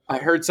 Yeah. I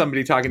heard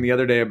somebody talking the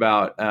other day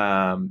about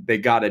they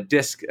got a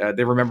disc.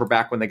 They remember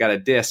back when they got a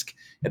disc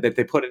that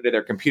they put into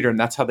their computer, and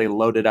that's how they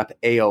loaded up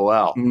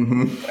AOL.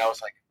 Mm-hmm. And I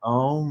was like,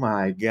 oh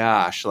my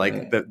gosh! Like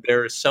Right.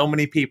 there are so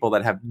many people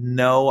that have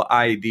no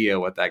idea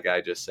what that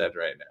guy just said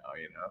right now.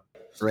 You know.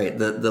 Right.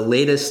 The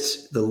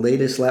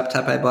latest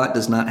laptop I bought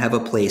does not have a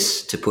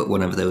place to put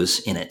one of those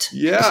in it.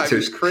 Yeah,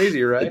 it's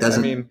crazy, right? It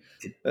doesn't. I mean,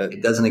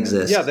 it doesn't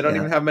exist. yeah, they don't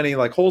even have many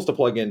like holes to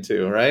plug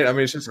into, right? I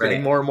mean, it's just getting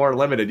Right. more and more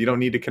limited. You don't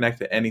need to connect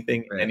to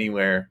anything, Right.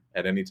 anywhere,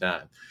 at any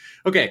time.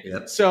 Okay,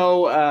 Yep.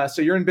 so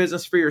you're in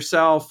business for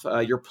yourself.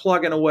 You're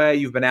plugging away.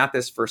 You've been at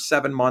this for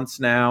 7 months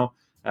now.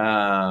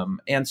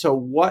 And so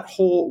what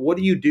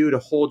do you do to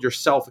hold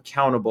yourself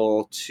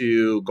accountable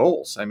to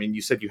goals? I mean,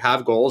 you said you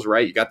have goals,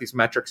 right? You got these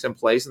metrics in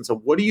place. And so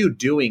what are you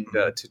doing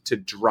to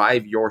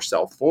drive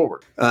yourself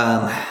forward?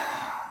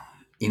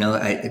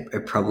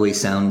 It probably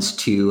sounds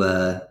too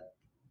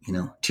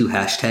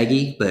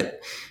hashtaggy, but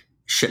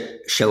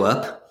show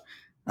up.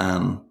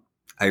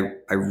 I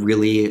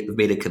really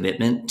made a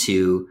commitment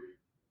to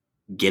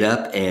get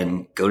up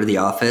and go to the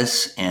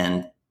office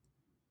and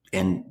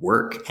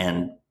work.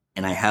 And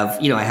I have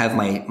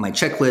my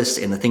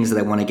checklist and the things that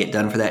I want to get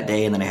done for that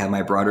day. And then I have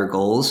my broader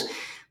goals,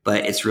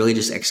 but it's really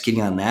just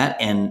executing on that.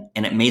 And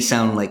it may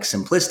sound like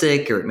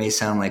simplistic, or it may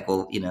sound like,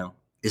 well,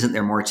 isn't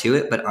there more to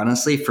it? But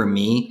honestly, for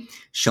me,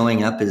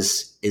 showing up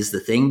is the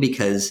thing,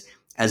 because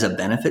as a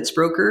benefits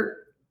broker,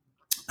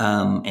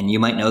 and you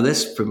might know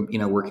this from,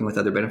 working with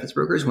other benefits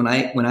brokers, when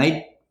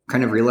I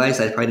kind of realized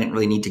I probably didn't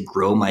really need to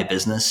grow my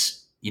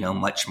business,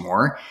 much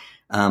more.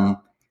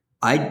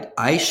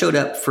 I showed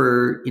up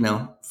for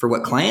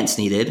what clients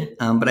needed,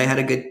 but I had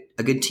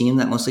a good team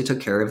that mostly took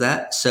care of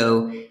that.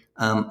 So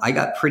I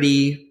got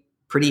pretty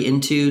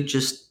into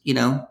just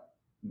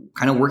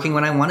kind of working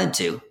when I wanted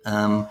to,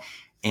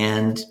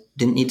 and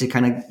didn't need to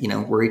kind of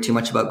worry too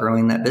much about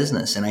growing that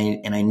business. And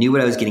I knew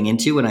what I was getting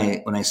into when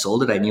I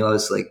sold it. I knew I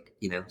was like,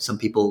 some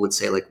people would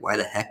say like, why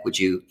the heck would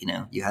you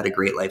you had a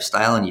great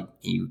lifestyle and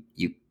you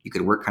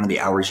could work kind of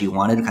the hours you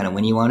wanted, kind of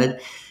when you wanted,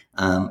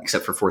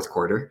 except for fourth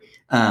quarter.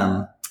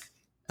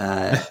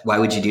 Why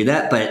would you do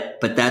that?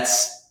 But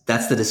that's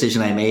the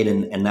decision I made.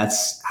 And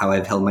that's how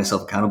I've held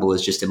myself accountable,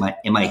 is just, am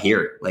I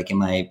here? Like,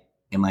 am I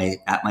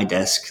at my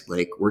desk,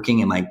 like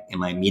working? Am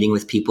I meeting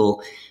with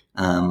people?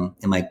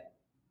 Am I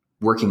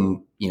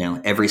working,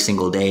 every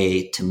single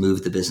day to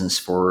move the business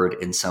forward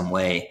in some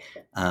way?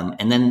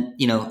 And then,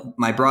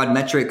 my broad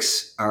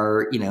metrics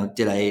are,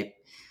 did I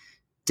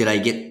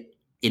get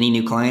any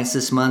new clients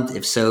this month?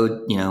 If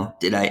so,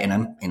 did I? And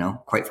I'm,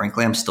 quite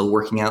frankly, I'm still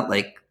working out,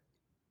 like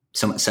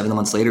 7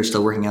 months later,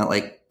 still working out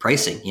like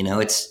pricing.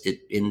 It's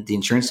in the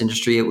insurance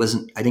industry.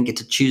 I didn't get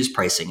to choose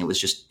pricing. It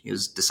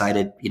was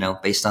decided,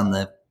 based on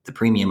the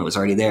premium. It was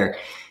already there.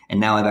 And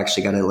now I've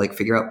actually got to like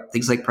figure out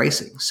things like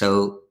pricing.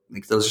 So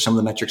like, those are some of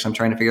the metrics I'm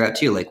trying to figure out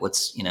too. Like,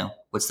 what's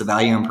the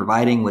value I'm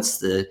providing? What's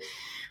the,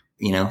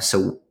 what's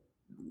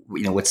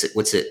it,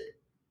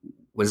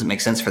 what does it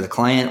make sense for the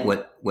client?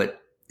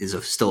 What is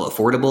still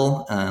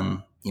affordable?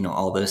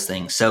 All those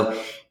things. So,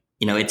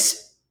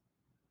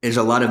 there's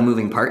a lot of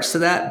moving parts to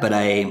that, but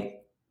I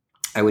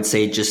would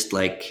say just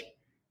like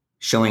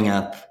showing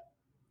up,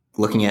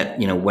 looking at,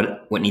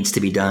 what needs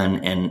to be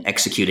done and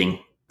executing,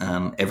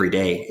 every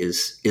day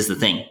is the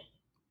thing.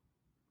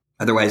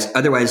 Otherwise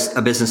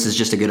a business is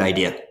just a good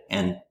idea.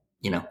 And,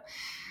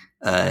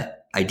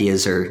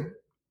 ideas are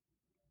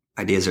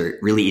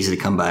really easy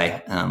to come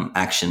by.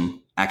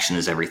 Action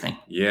is everything.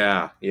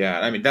 Yeah.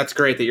 I mean, that's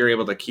great that you're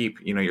able to keep,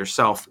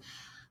 yourself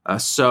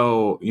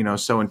so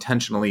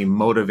intentionally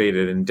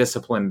motivated and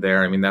disciplined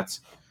there. I mean,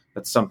 that's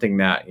something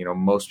that,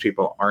 most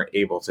people aren't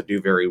able to do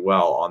very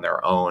well on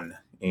their own.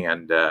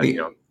 And, and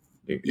you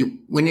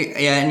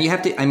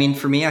have to, I mean,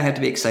 for me, I have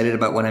to be excited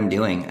about what I'm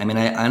doing. I mean,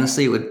 I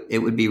honestly, it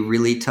would be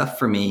really tough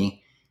for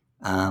me.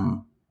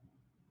 I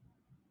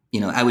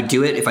would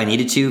do it if I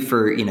needed to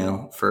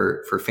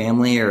for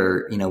family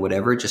or,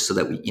 whatever, just so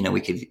that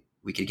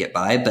we could get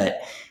by.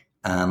 But,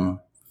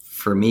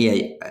 for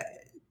me, I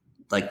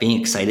like being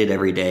excited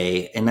every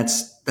day, and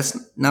that's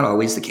not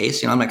always the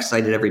case. I'm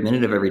excited every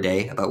minute of every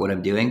day about what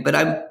I'm doing, but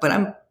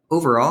I'm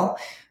overall,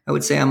 I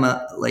would say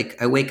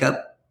I wake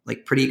up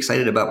like pretty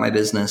excited about my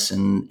business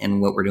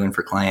and what we're doing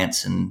for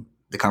clients and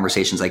the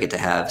conversations I get to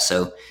have.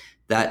 So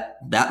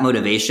that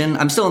motivation,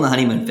 I'm still in the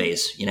honeymoon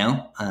phase,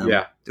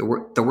 Yeah.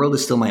 The world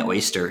is still my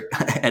oyster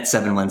at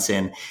 7 months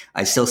in.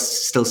 I still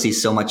see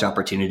so much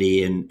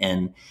opportunity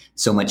and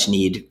so much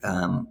need,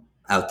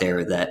 out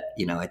there that,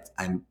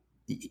 I'm,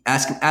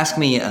 Ask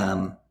me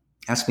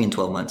in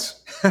 12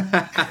 months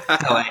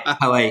how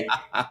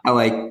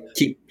I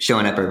keep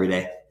showing up every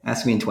day.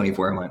 Ask me in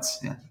 24 months.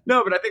 Yeah.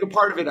 No, but I think a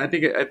part of it, I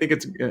think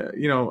it's,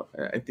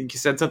 I think you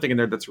said something in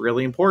there that's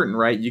really important,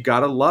 right? You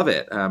got to love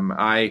it.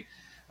 I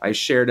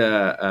shared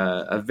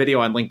a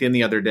video on LinkedIn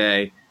the other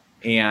day,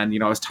 and,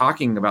 I was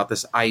talking about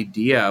this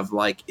idea of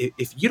like,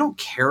 if you don't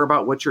care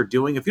about what you're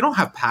doing, if you don't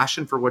have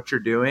passion for what you're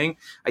doing,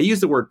 I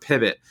use the word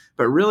pivot,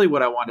 but really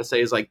what I want to say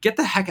is like, get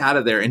the heck out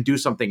of there and do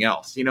something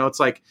else. It's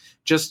like,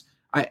 just,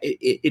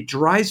 it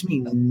drives me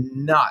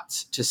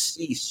nuts to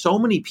see so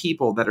many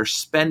people that are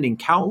spending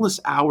countless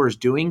hours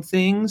doing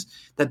things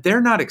that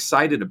they're not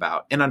excited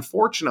about. And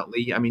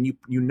unfortunately, I mean,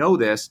 you know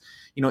this,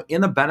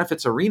 in the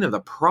benefits arena, the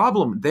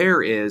problem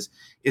there is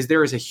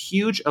there is a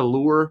huge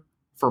allure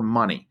for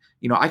money.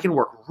 I can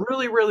work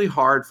really, really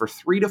hard for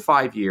 3 to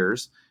 5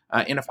 years,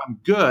 and if I'm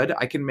good,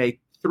 I can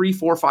make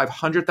 $300,000,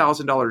 $400,000,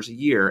 $500,000 a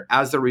year.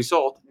 As the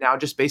result, now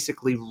just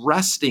basically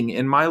resting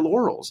in my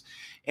laurels,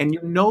 and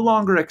you're no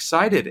longer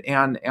excited,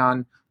 and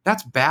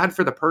that's bad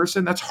for the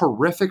person. That's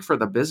horrific for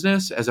the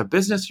business. As a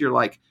business, you're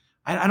like,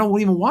 I don't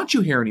even want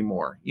you here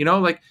anymore.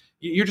 Like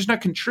you're just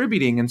not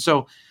contributing. And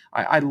so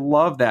I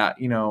love that,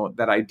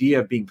 that idea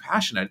of being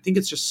passionate. I think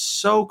it's just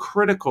so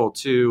critical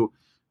to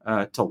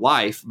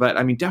life, but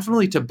I mean,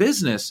 definitely to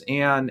business,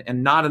 and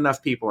not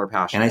enough people are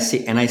passionate.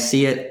 And I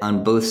see it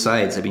on both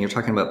sides. I mean, you're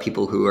talking about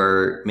people who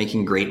are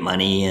making great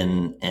money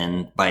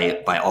and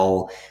by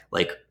all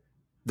like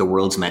the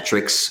world's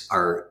metrics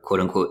are quote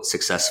unquote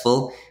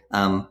successful.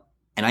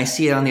 And I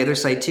see it on the other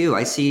side too.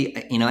 I see,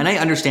 and I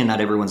understand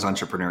not everyone's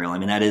entrepreneurial. I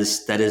mean, that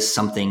is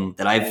something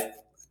that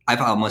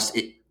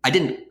I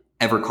didn't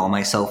ever call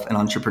myself an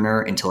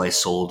entrepreneur until I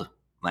sold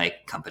my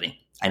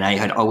company. And I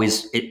had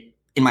always,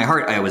 in my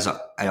heart, I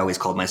always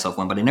called myself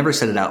one, but I never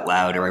said it out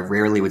loud, or I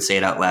rarely would say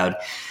it out loud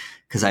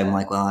because I'm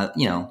like, well,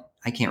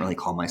 I can't really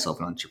call myself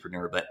an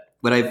entrepreneur. But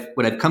what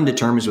I've come to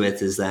terms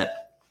with is that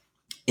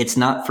it's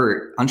not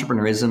for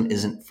entrepreneurism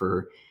isn't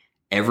for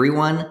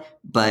everyone,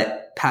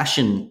 but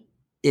passion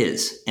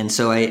is. And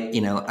so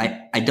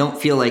I don't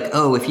feel like,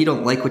 oh, if you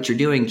don't like what you're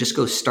doing, just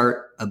go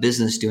start a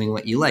business doing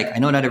what you like. I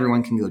know not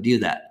everyone can go do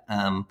that.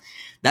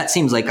 That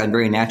seems like a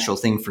very natural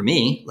thing for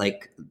me.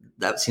 Like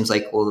that seems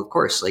like, well, of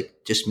course, like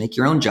just make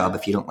your own job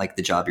if you don't like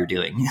the job you're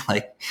doing.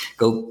 Like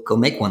go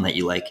make one that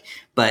you like.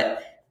 But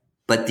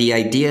the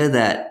idea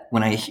that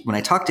when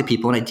I talk to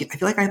people, and I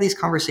feel like I have these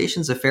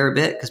conversations a fair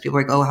bit because people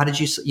are like, oh, how did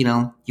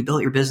you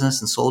built your business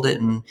and sold it,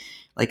 and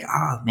like,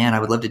 oh man, I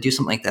would love to do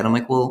something like that. I'm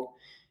like, well,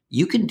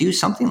 you can do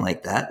something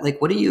like that.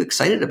 Like, what are you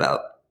excited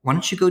about? Why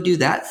don't you go do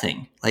that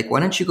thing? Like, why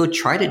don't you go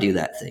try to do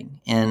that thing?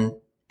 And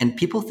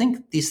people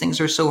think these things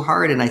are so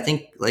hard. And I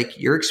think like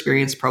your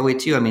experience probably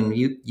too. I mean,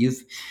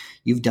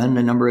 you've done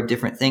a number of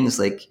different things.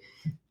 Like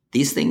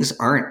these things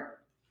aren't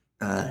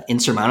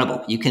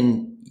insurmountable.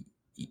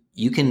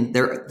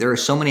 There are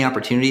so many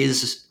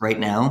opportunities right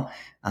now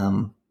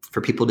for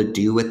people to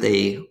do what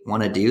they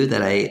want to do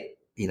that I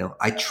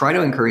try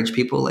to encourage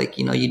people, like,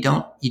 you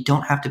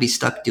don't have to be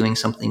stuck doing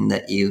something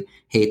that you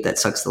hate that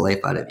sucks the life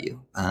out of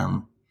you.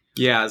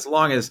 Yeah. As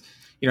long as,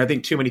 I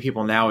think too many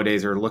people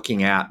nowadays are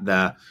looking at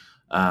the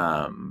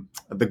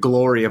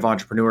glory of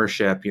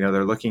entrepreneurship.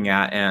 They're looking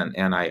at,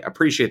 and I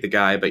appreciate the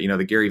guy, but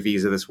the Gary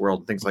V's of this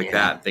world, things like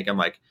that, and thinking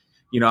like,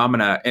 I'm going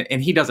to,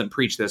 and he doesn't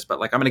preach this, but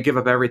like, I'm going to give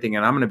up everything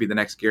and I'm going to be the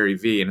next Gary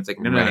V. And it's like,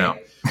 no.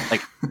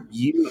 Like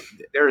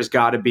there's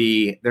gotta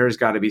be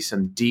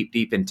some deep,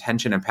 deep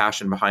intention and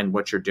passion behind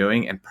what you're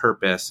doing and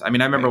purpose. I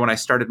mean, I remember when I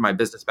started my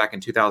business back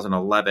in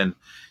 2011,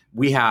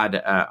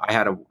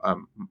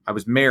 I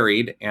was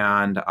married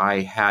and I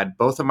had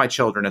both of my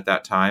children at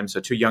that time. So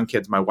 2 young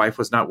kids. My wife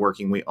was not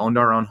working. We owned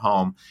our own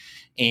home,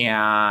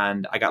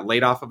 and I got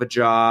laid off of a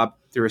job.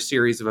 Through a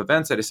series of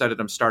events, I decided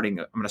I'm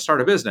going to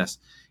start a business.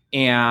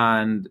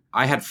 And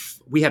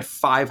we had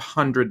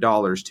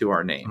 $500 to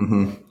our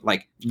name,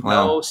 like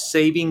no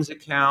savings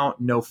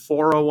account, no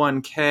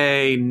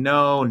 401k,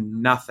 no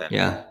nothing.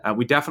 Yeah.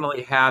 We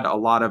definitely had a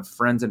lot of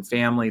friends and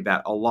family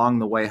that along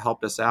the way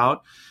helped us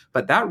out.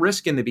 But that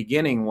risk in the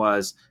beginning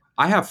was,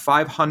 I have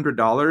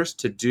 $500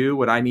 to do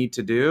what I need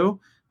to do.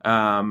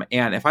 And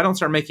if I don't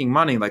start making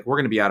money, like we're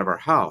going to be out of our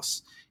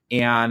house.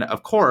 And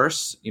of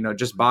course,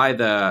 just by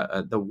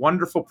the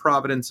wonderful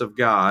providence of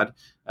God,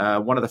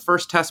 one of the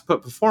first tests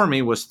put before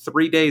me was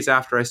 3 days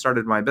after I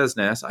started my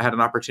business. I had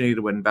an opportunity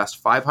to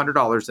invest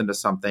 $500 into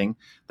something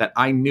that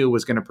I knew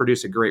was going to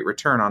produce a great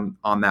return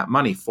on that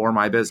money for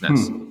my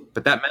business.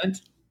 But that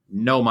meant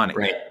no money,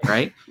 right?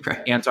 Right.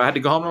 And so I had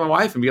to go home to my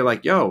wife and be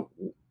like, yo,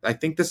 I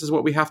think this is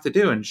what we have to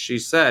do. And she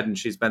said, and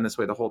she's been this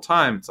way the whole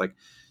time, it's like,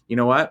 you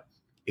know what?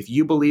 If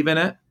you believe in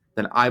it,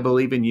 then I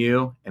believe in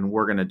you, and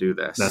we're going to do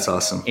this. That's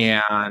awesome.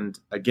 And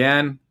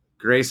again,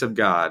 grace of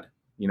God,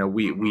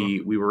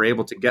 we were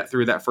able to get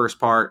through that first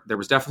part. There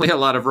was definitely a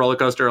lot of roller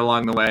coaster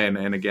along the way,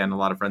 and again, a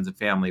lot of friends and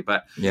family.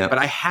 But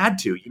I had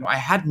to. I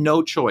had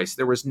no choice.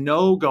 There was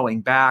no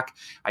going back.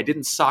 I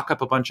didn't sock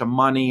up a bunch of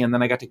money, and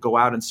then I got to go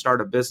out and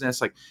start a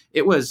business. Like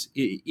it was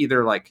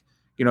either like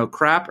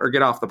crap or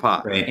get off the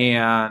pot. Right.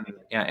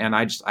 And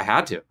I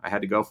had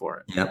to go for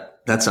it.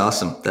 Yep, that's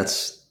awesome.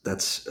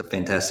 That's a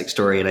fantastic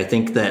story. And I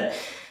think that,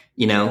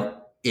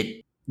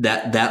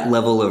 that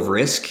level of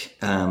risk,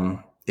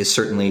 is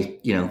certainly,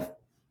 you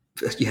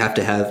have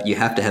to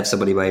have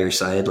somebody by your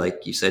side.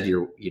 Like you said,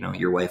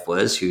 your wife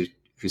was who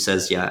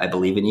says, yeah, I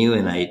believe in you.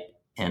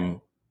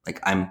 And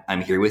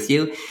I'm here with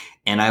you.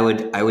 And I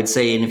would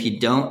say, and if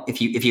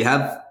you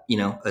have,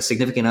 a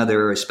significant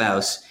other or a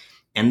spouse,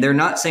 and they're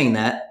not saying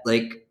that,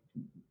 like,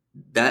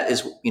 that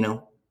is,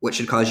 what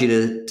should cause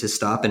you to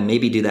stop and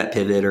maybe do that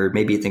pivot, or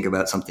maybe think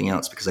about something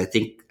else? Because I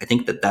think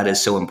that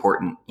is so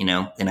important,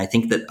 and I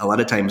think that a lot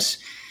of times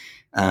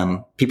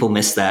people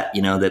miss that,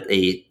 that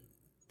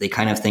they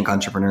kind of think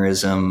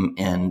entrepreneurism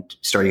and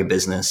starting a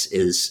business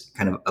is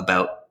kind of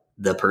about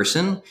the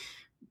person.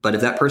 But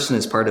if that person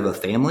is part of a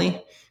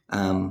family,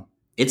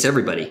 it's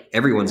everybody.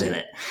 Everyone's in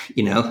it.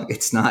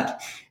 It's not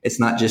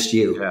just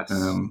you. Yes.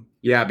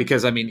 Yeah,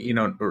 because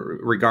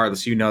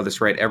regardless,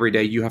 this, right? Every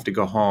day you have to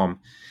go home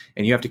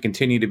and you have to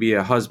continue to be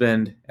a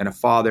husband and a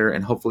father,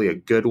 and hopefully a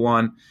good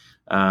one.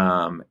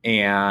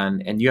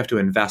 And you have to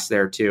invest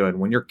there too. And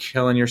when you're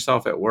killing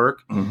yourself at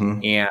work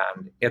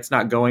and it's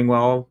not going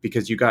well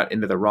because you got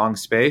into the wrong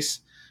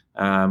space,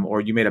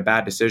 or you made a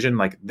bad decision,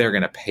 like, they're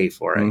going to pay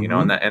for it,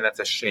 and that's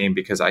a shame,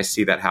 because I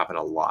see that happen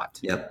a lot.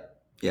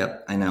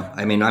 Yep. I know.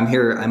 I mean,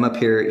 I'm up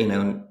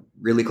here,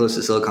 really close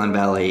to Silicon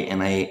Valley,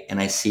 and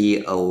I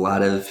see a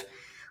lot of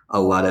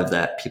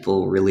that,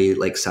 people really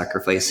like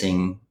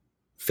sacrificing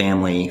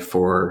family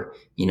for,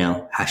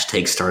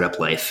 hashtag startup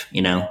life,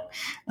 for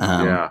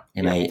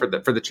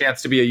the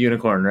chance to be a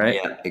unicorn, right?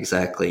 Yeah,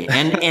 exactly.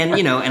 And and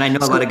I know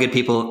a lot of good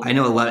people. I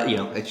know a lot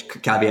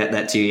of, caveat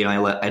that too,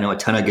 I know a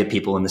ton of good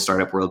people in the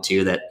startup world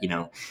too, that,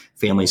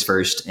 families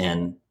first.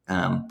 And,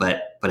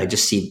 but I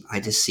just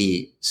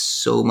see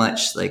so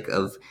much like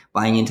of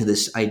buying into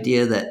this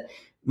idea that,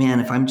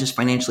 man, if I'm just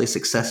financially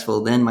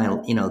successful, then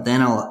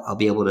then I'll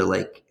be able to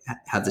like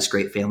have this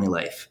great family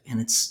life. And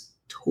it's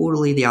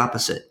totally the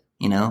opposite,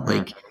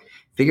 like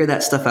figure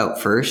that stuff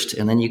out first,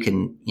 and then you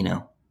can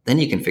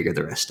figure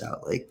the rest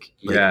out.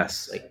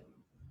 Yes.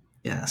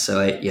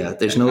 So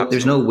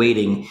there's no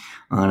waiting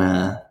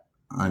on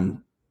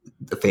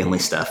the family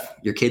stuff.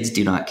 Your kids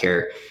do not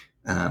care.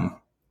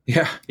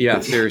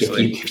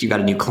 Seriously. If you got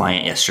a new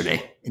client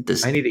yesterday,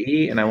 I need to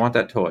eat and I want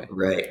that toy.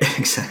 Right.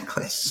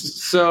 Exactly.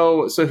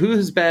 So who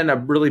has been a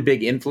really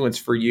big influence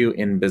for you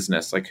in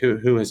business? Like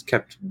who has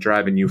kept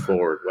driving you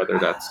forward, whether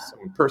that's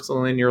someone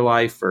personal in your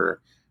life,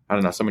 or I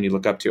don't know, someone you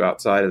look up to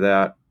outside of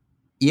that?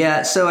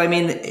 Yeah. So, I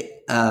mean,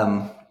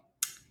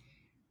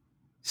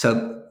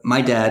 so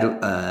my dad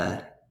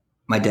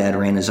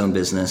ran his own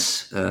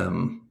business.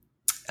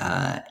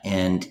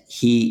 And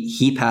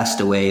he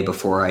passed away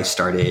before I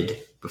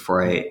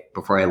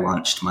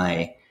launched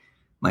my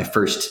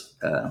first,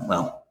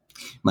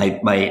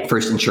 my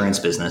first insurance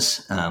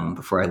business,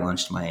 before I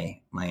launched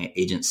my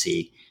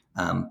agency.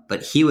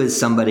 But he was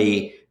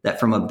somebody that,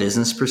 from a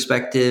business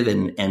perspective,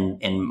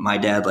 and my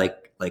dad, like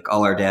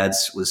all our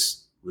dads,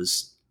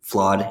 was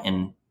flawed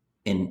in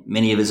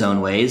many of his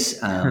own ways.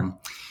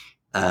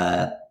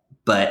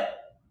 But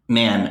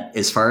man,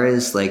 as far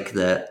as like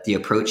the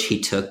approach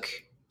he took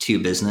to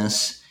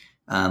business,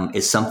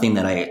 is something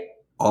that I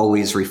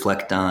always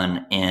reflect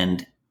on,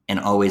 and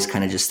always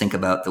kind of just think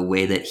about the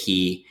way that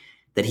he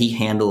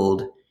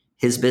handled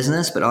his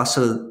business, but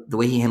also the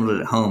way he handled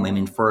it at home. I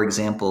mean, for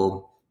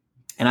example,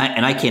 and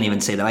I can't even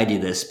say that I do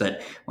this,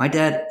 but my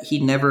dad, he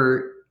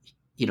never,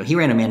 he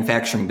ran a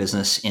manufacturing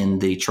business in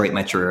the Detroit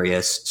metro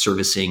area,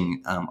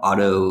 servicing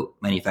auto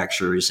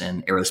manufacturers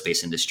and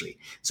aerospace industry.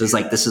 So it's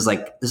like, this is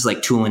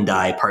like tool and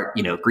die part,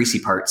 greasy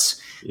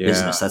parts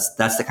business.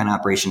 That's the kind of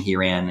operation he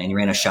ran. And he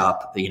ran a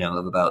shop,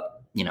 of about,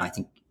 I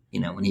think,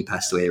 when he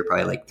passed away, there were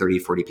probably like 30,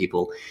 40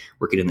 people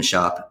working in the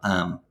shop.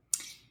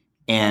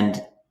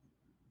 And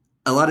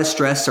a lot of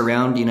stress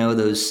around,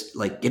 those,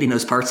 like getting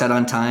those parts out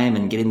on time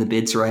and getting the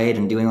bids right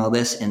and doing all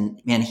this.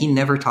 And man, he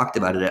never talked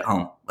about it at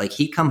home. Like,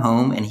 he'd come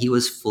home and he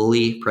was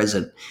fully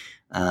present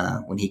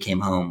when he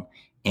came home.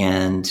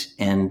 And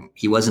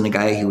he wasn't a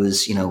guy who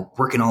was,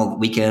 working all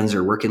weekends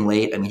or working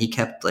late. I mean, he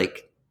kept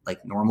like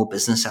normal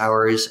business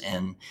hours,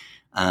 and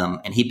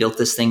he built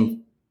this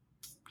thing,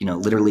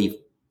 literally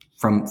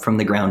from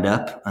the ground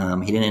up.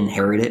 He didn't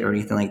inherit it or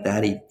anything like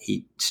that.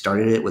 He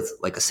started it with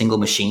like a single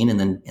machine and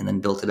then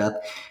built it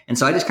up. And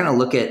so I just kind of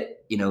look at,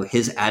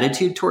 his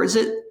attitude towards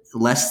it,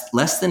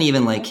 less than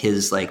even like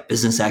his like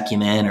business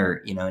acumen,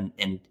 or,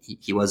 and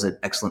he was an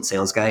excellent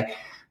sales guy.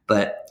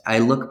 But I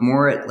look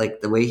more at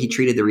like the way he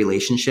treated the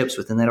relationships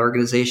within that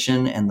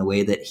organization, and the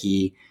way that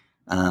he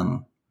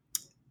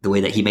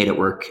made it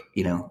work,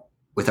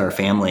 with our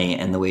family,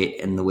 and the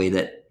way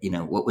that,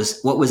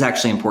 what was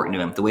actually important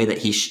to him, the way that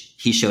he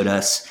showed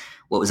us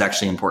what was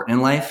actually important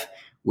in life,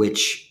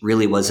 which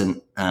really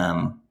wasn't,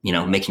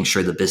 making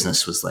sure the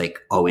business was like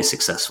always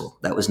successful.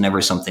 That was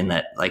never something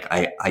that like,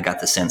 I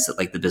got the sense that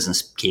like the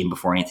business came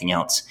before anything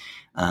else.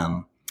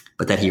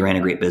 But that he ran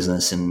a great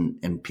business,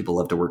 and people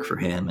love to work for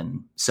him.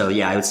 And so,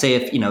 yeah, I would say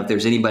if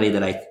there's anybody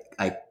that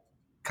I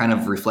kind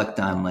of reflect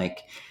on,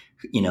 like,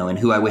 and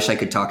who I wish I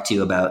could talk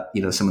to about,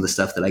 some of the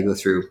stuff that I go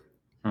through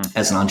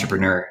as an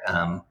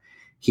entrepreneur,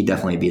 he'd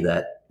definitely be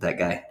that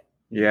guy.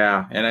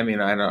 Yeah. And I mean,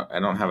 I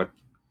don't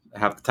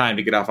have the time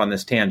to get off on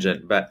this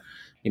tangent, but,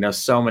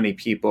 so many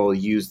people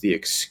use the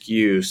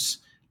excuse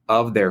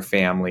of their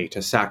family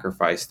to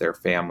sacrifice their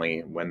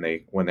family when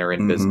they're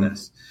in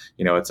business.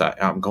 It's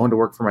I'm going to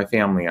work for my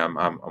family.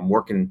 I'm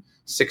working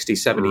 60,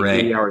 70,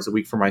 80 hours a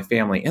week for my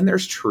family. And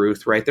there's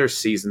truth, right? There's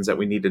seasons that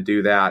we need to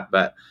do that.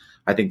 But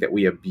I think that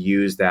we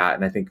abuse that.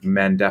 And I think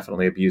men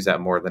definitely abuse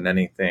that more than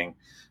anything,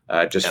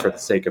 just for the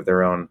sake of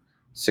their own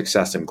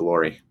success and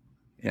glory.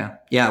 Yeah.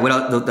 Yeah.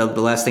 The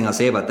last thing I'll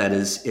say about that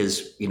is,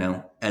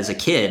 as a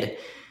kid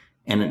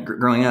and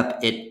growing up,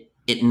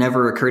 it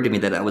never occurred to me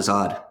that was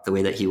odd the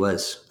way that he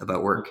was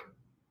about work.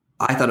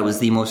 I thought it was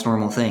the most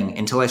normal thing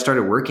until I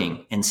started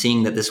working and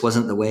seeing that this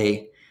wasn't the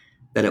way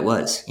that it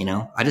was.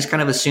 I just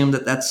kind of assumed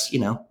that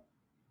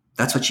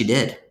that's what you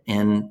did.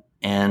 And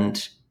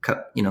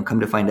come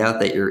to find out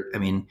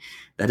that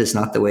that is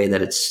not the way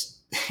that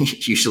it's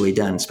usually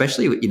done,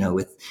 especially,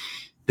 with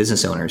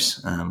business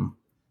owners.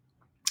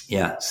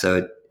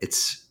 So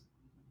it's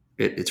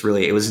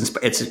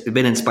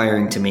been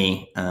inspiring to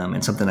me,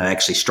 and something I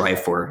actually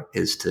strive for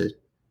is to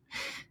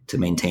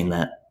maintain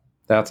that.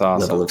 That's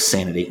awesome. Level of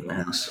sanity in the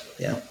house.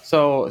 Yeah.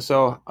 So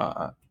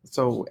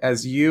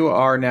as you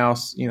are now,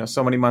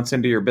 so many months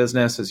into your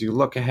business, as you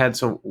look ahead,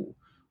 so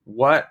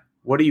what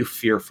are you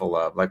fearful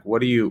of? Like,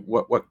 what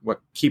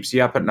keeps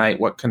you up at night?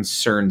 What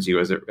concerns you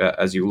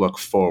as you look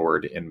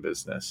forward in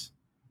business?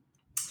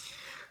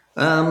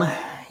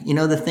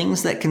 The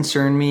things that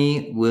concern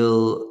me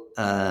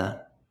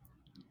are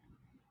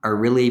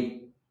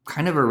really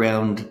kind of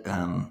around,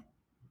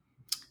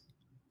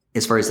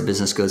 as far as the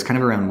business goes, kind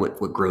of around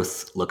what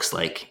growth looks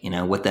like,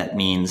 what that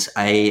means.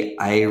 I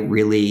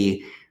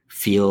really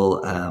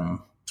feel,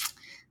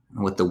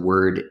 what the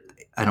word,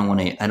 I don't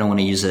want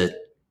to use a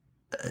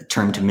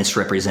term to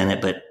misrepresent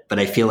it, but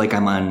I feel like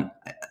I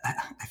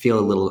feel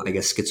a little, I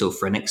guess,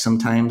 schizophrenic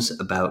sometimes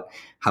about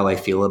how I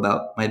feel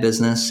about my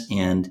business.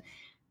 And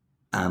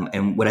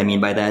what I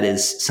mean by that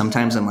is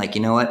sometimes I'm like,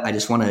 you know what, I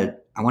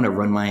want to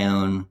run my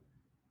own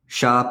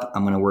shop.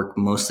 I'm going to work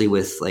mostly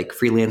with like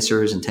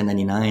freelancers and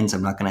 1099s.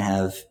 I'm not going to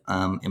have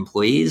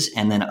employees.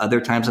 And then other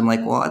times I'm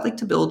like, well, I'd like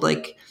to build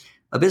like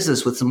a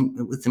business with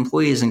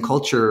employees and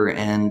culture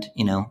and,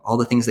 all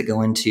the things that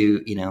go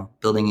into,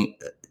 building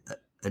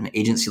an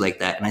agency like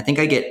that. And I think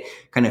I get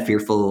kind of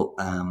fearful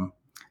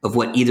of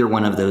what either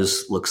one of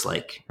those looks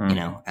like,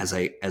 as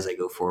I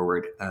go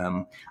forward.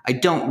 I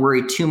don't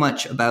worry too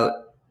much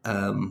about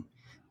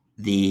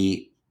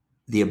the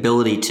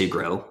ability to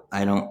grow.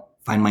 I don't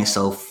find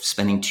myself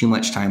spending too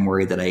much time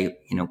worried that I,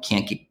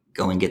 can't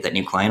go and get that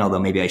new client, although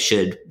maybe I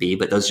should be,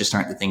 but those just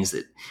aren't the things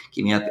that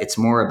keep me up. It's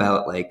more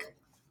about like,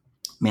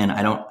 man,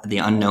 the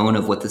unknown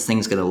of what this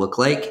thing's going to look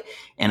like.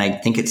 And I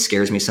think it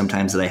scares me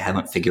sometimes that I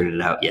haven't figured it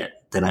out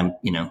yet, that I'm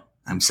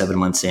 7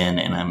 months in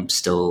and I'm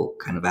still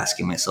kind of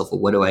asking myself, well,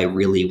 what do I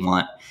really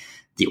want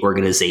the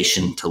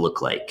organization to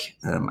look like?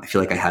 I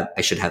feel like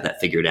I should have that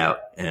figured out,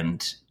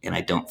 and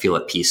I don't feel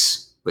at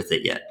peace with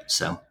it yet.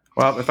 So,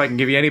 well, if I can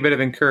give you any bit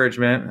of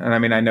encouragement, and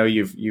I know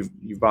you've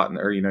bought,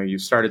 or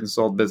you've started and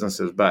sold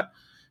businesses, but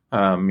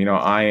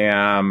I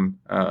am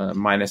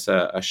minus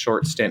a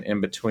short stint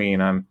in between.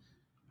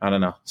 I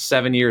don't know,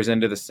 7 years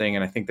into this thing,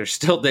 and I think there's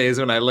still days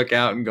when I look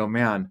out and go,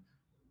 man,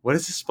 what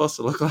is this supposed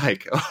to look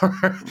like?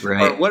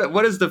 Right. Or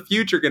what is the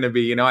future going to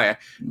be?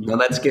 Well,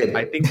 that's good.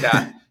 I think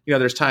that,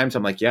 there's times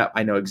I'm like, yeah,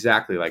 I know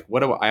exactly. Like,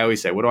 I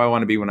always say, what do I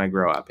want to be when I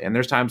grow up? And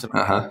there's times I'm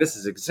like, this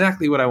is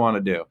exactly what I want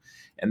to do.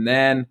 And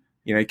then,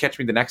 you catch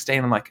me the next day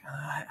and I'm like,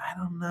 I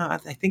don't know. I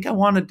think I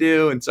want to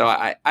do. And so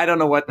I don't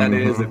know what that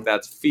is, if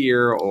that's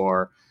fear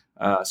or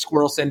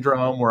squirrel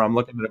syndrome, where I'm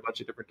looking at a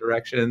bunch of different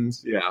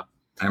directions. Yeah.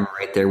 I'm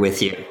right there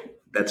with you.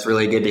 That's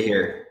really good to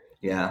hear.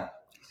 Yeah.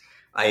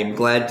 I'm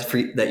glad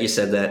that you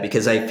said that,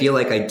 because I feel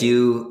like I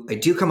do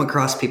come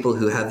across people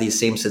who have these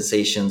same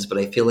sensations, but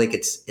I feel like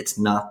it's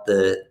not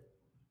the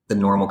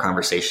normal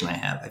conversation I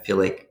have. I feel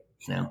like,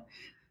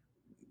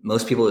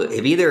 most people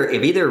have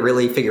either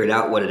really figured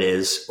out what it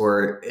is,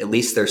 or at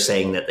least they're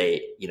saying that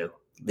they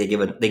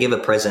give a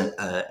present,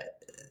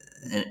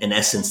 in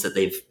essence, that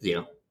they've,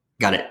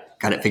 got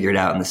it figured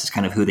out, and this is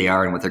kind of who they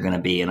are and what they're going to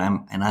be. And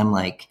I'm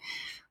like,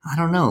 I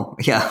don't know.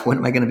 Yeah. What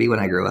am I going to be when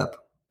I grow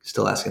up?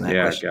 Still asking that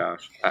question. Yeah,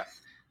 gosh.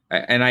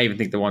 And I even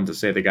think the ones that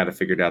say they got it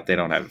figured out, they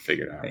don't have it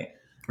figured out.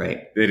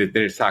 Right. They're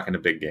just talking a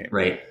big game.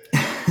 Right.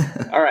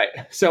 All right.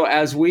 So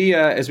as we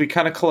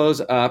kind of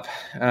close up,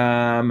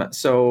 I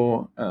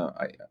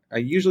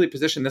usually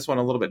position this one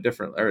a little bit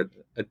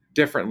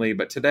differently,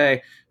 but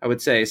today I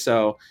would say,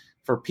 so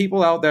for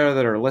people out there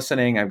that are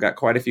listening, I've got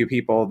quite a few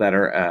people that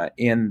are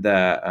in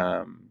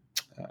the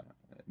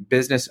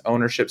business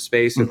ownership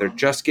space, that they're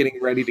just getting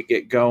ready to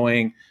get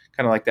going,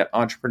 kind of like that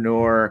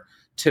entrepreneur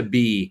to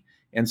be.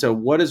 And so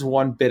what is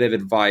one bit of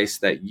advice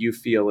that you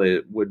feel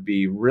it would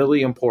be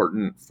really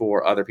important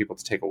for other people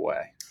to take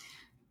away?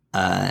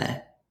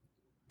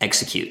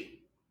 Execute.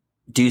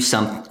 Do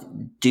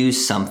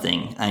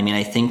something.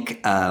 I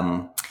think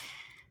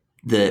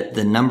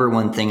the number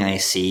one thing I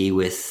see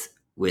with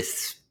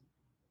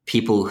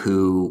people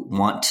who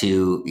want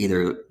to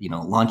either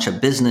launch a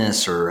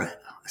business or a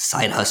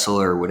side hustle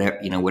or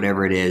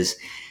whatever it is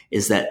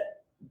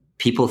that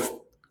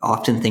people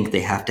often think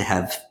they have to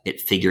have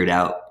it figured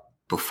out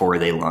before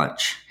they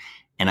launch.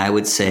 And I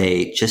would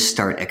say, just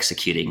start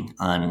executing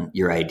on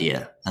your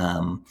idea.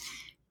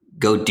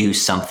 Go do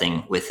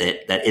something with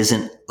it that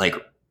isn't like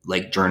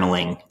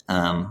journaling,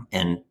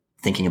 and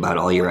thinking about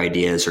all your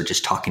ideas or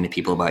just talking to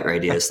people about your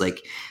ideas. And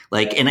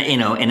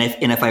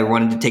if I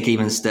wanted to take it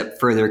even a step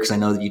further, because I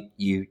know that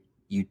you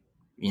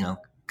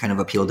kind of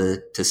appeal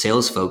to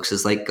sales folks,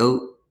 is like,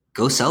 go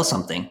sell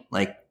something.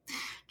 Like,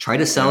 try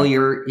to sell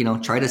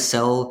try to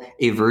sell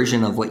a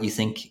version of what you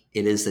think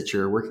it is that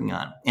you're working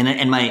on.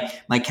 And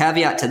my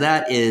caveat to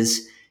that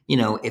is,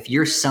 if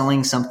you're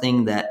selling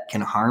something that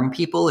can harm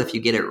people, if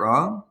you get it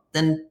wrong,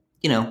 then,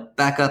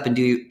 back up and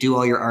do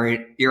all your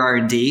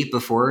R&D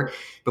before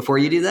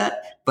you do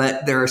that.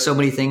 But there are so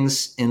many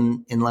things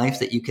in life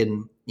that you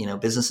can,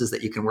 businesses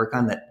that you can work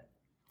on that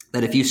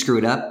if you screw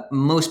it up,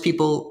 most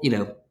people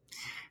are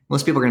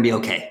going to be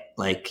okay.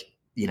 Like,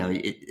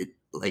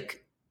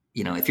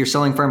 if you're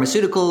selling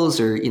pharmaceuticals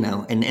or,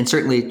 and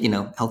certainly,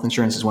 health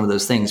insurance is one of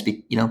those things.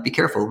 Be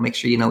careful, make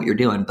sure you know what you're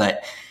doing,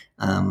 but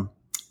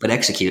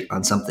execute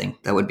on something.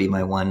 That would be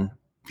my one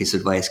piece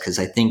of advice. Cause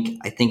I think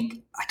I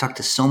talk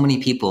to so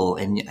many people,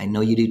 and I know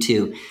you do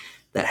too,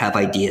 that have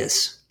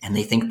ideas and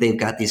they think they've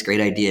got these great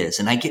ideas.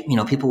 And I get,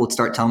 people would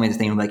start telling me the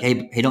thing like,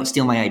 Hey, don't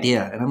steal my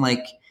idea. And I'm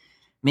like,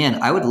 man,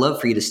 I would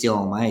love for you to steal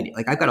all my ideas.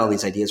 Like, I've got all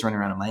these ideas running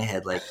around in my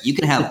head. Like, you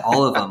can have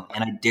all of them,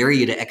 and I dare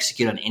you to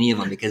execute on any of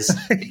them because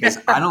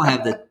I don't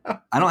have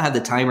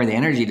the time or the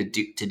energy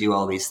to do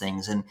all these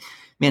things. And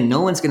man,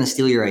 no one's going to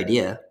steal your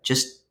idea.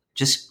 Just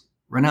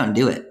run out and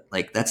do it.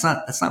 Like, that's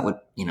not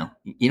what, you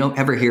don't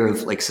ever hear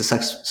of like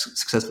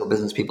successful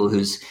business people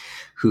who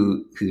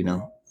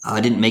I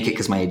didn't make it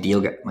because my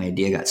idea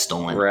got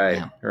stolen. Right.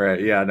 Yeah.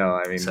 Right. Yeah. No,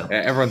 I mean,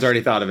 everyone's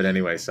already thought of it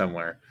anyway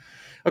somewhere.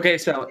 Okay.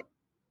 So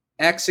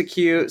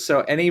execute.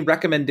 So any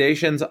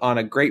recommendations on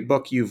a great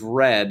book you've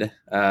read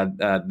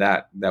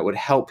that would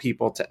help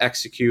people to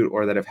execute,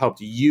 or that have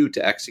helped you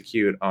to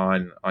execute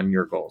on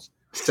your goals?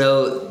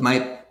 So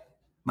my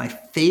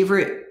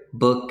favorite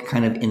book,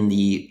 kind of in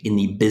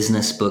the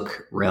business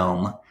book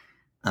realm,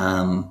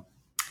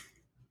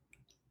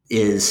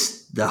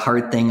 is The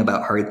Hard Thing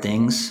About Hard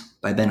Things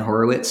by Ben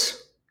Horowitz. I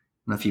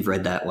don't know if you've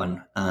read that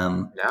one.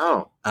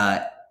 No.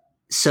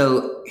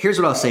 So here's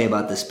what I'll say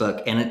about this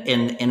book.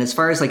 And as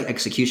far as like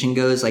execution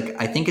goes, like,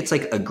 I think it's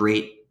like a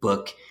great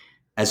book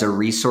as a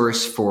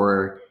resource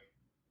for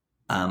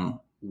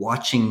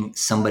watching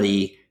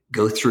somebody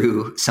go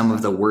through some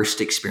of the worst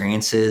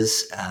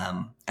experiences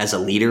as a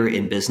leader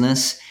in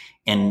business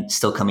and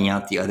still coming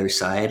out the other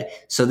side.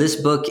 So this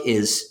book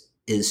is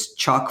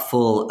chock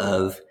full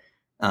of,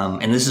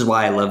 and this is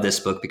why I love this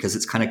book, because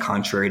it's kind of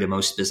contrary to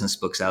most business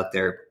books out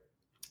there.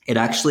 It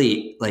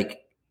actually like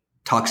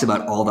talks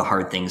about all the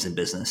hard things in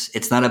business.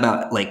 It's not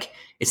about like,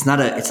 it's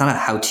not a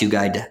how-to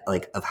guide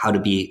of how to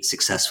be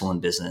successful in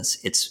business.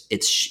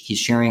 He's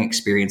sharing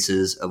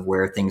experiences of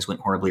where things went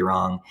horribly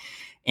wrong,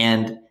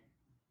 and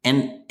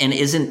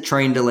isn't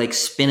trying to like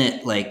spin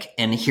it like,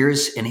 and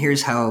here's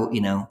how,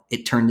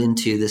 it turned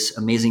into this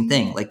amazing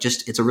thing. Like,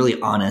 it's a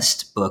really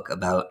honest book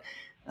about,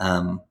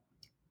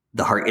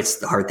 it's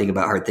the hard thing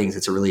about hard things.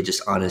 It's a really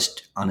just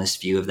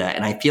honest view of that.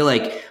 And I feel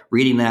like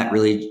reading that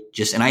really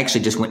and I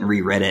actually just went and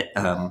reread it,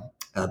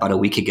 about a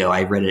week ago.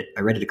 I read it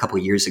a couple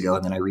of years ago,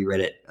 and then I reread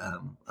it,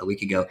 a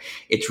week ago.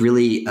 It's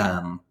really,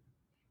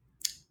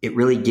 it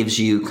really gives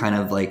you kind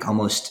of like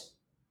almost,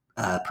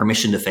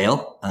 permission to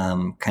fail.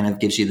 Kind of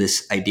gives you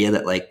this idea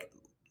that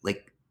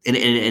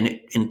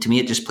and to me,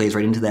 it just plays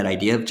right into that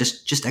idea of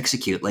just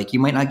execute. Like, you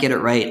might not get it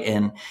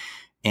right,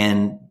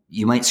 and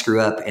you might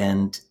screw up,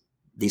 and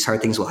these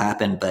hard things will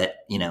happen,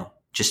 but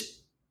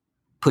just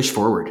push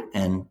forward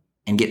and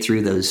get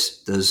through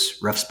those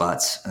rough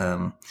spots.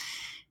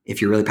 If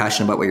you're really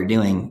passionate about what you're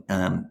doing,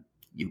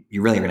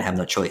 you really are going to have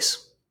no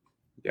choice.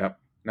 Yep.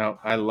 No,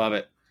 I love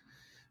it.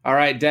 All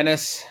right,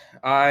 Dennis,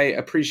 I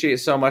appreciate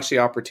so much the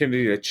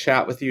opportunity to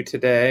chat with you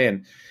today.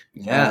 And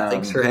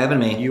thanks for having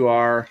me. You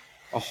are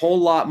a whole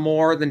lot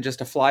more than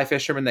just a fly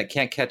fisherman that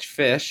can't catch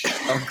fish.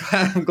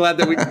 I'm glad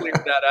that we cleared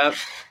that up.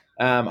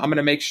 I'm going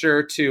to make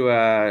sure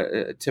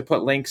to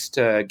put links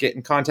to get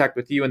in contact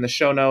with you in the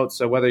show notes.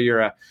 So whether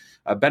you're a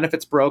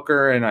benefits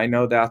broker, and I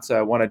know that's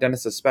one of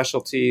Dennis's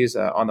specialties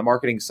on the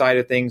marketing side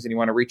of things, and you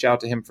want to reach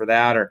out to him for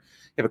that, or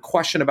you have a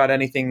question about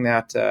anything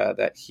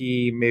that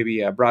he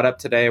maybe brought up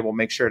today, we'll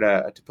make sure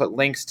to put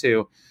links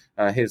to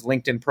his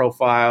LinkedIn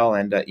profile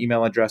and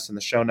email address in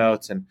the show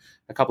notes, and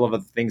a couple of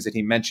other things that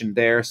he mentioned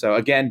there. So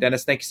again,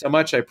 Dennis, thank you so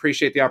much. I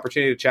appreciate the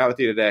opportunity to chat with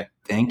you today.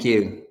 Thank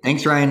you.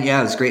 Thanks, Ryan. Yeah,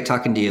 it was great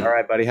talking to you. All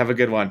right, buddy. Have a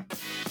good one.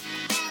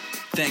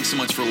 Thanks so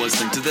much for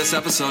listening to this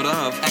episode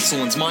of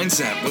Excellence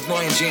Mindset with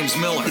Ryan James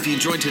Miller. If you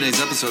enjoyed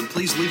today's episode,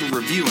 please leave a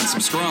review and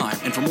subscribe.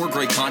 And for more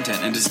great content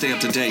and to stay up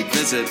to date,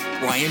 visit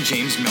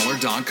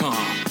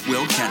RyanJamesMiller.com.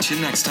 We'll catch you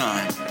next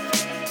time.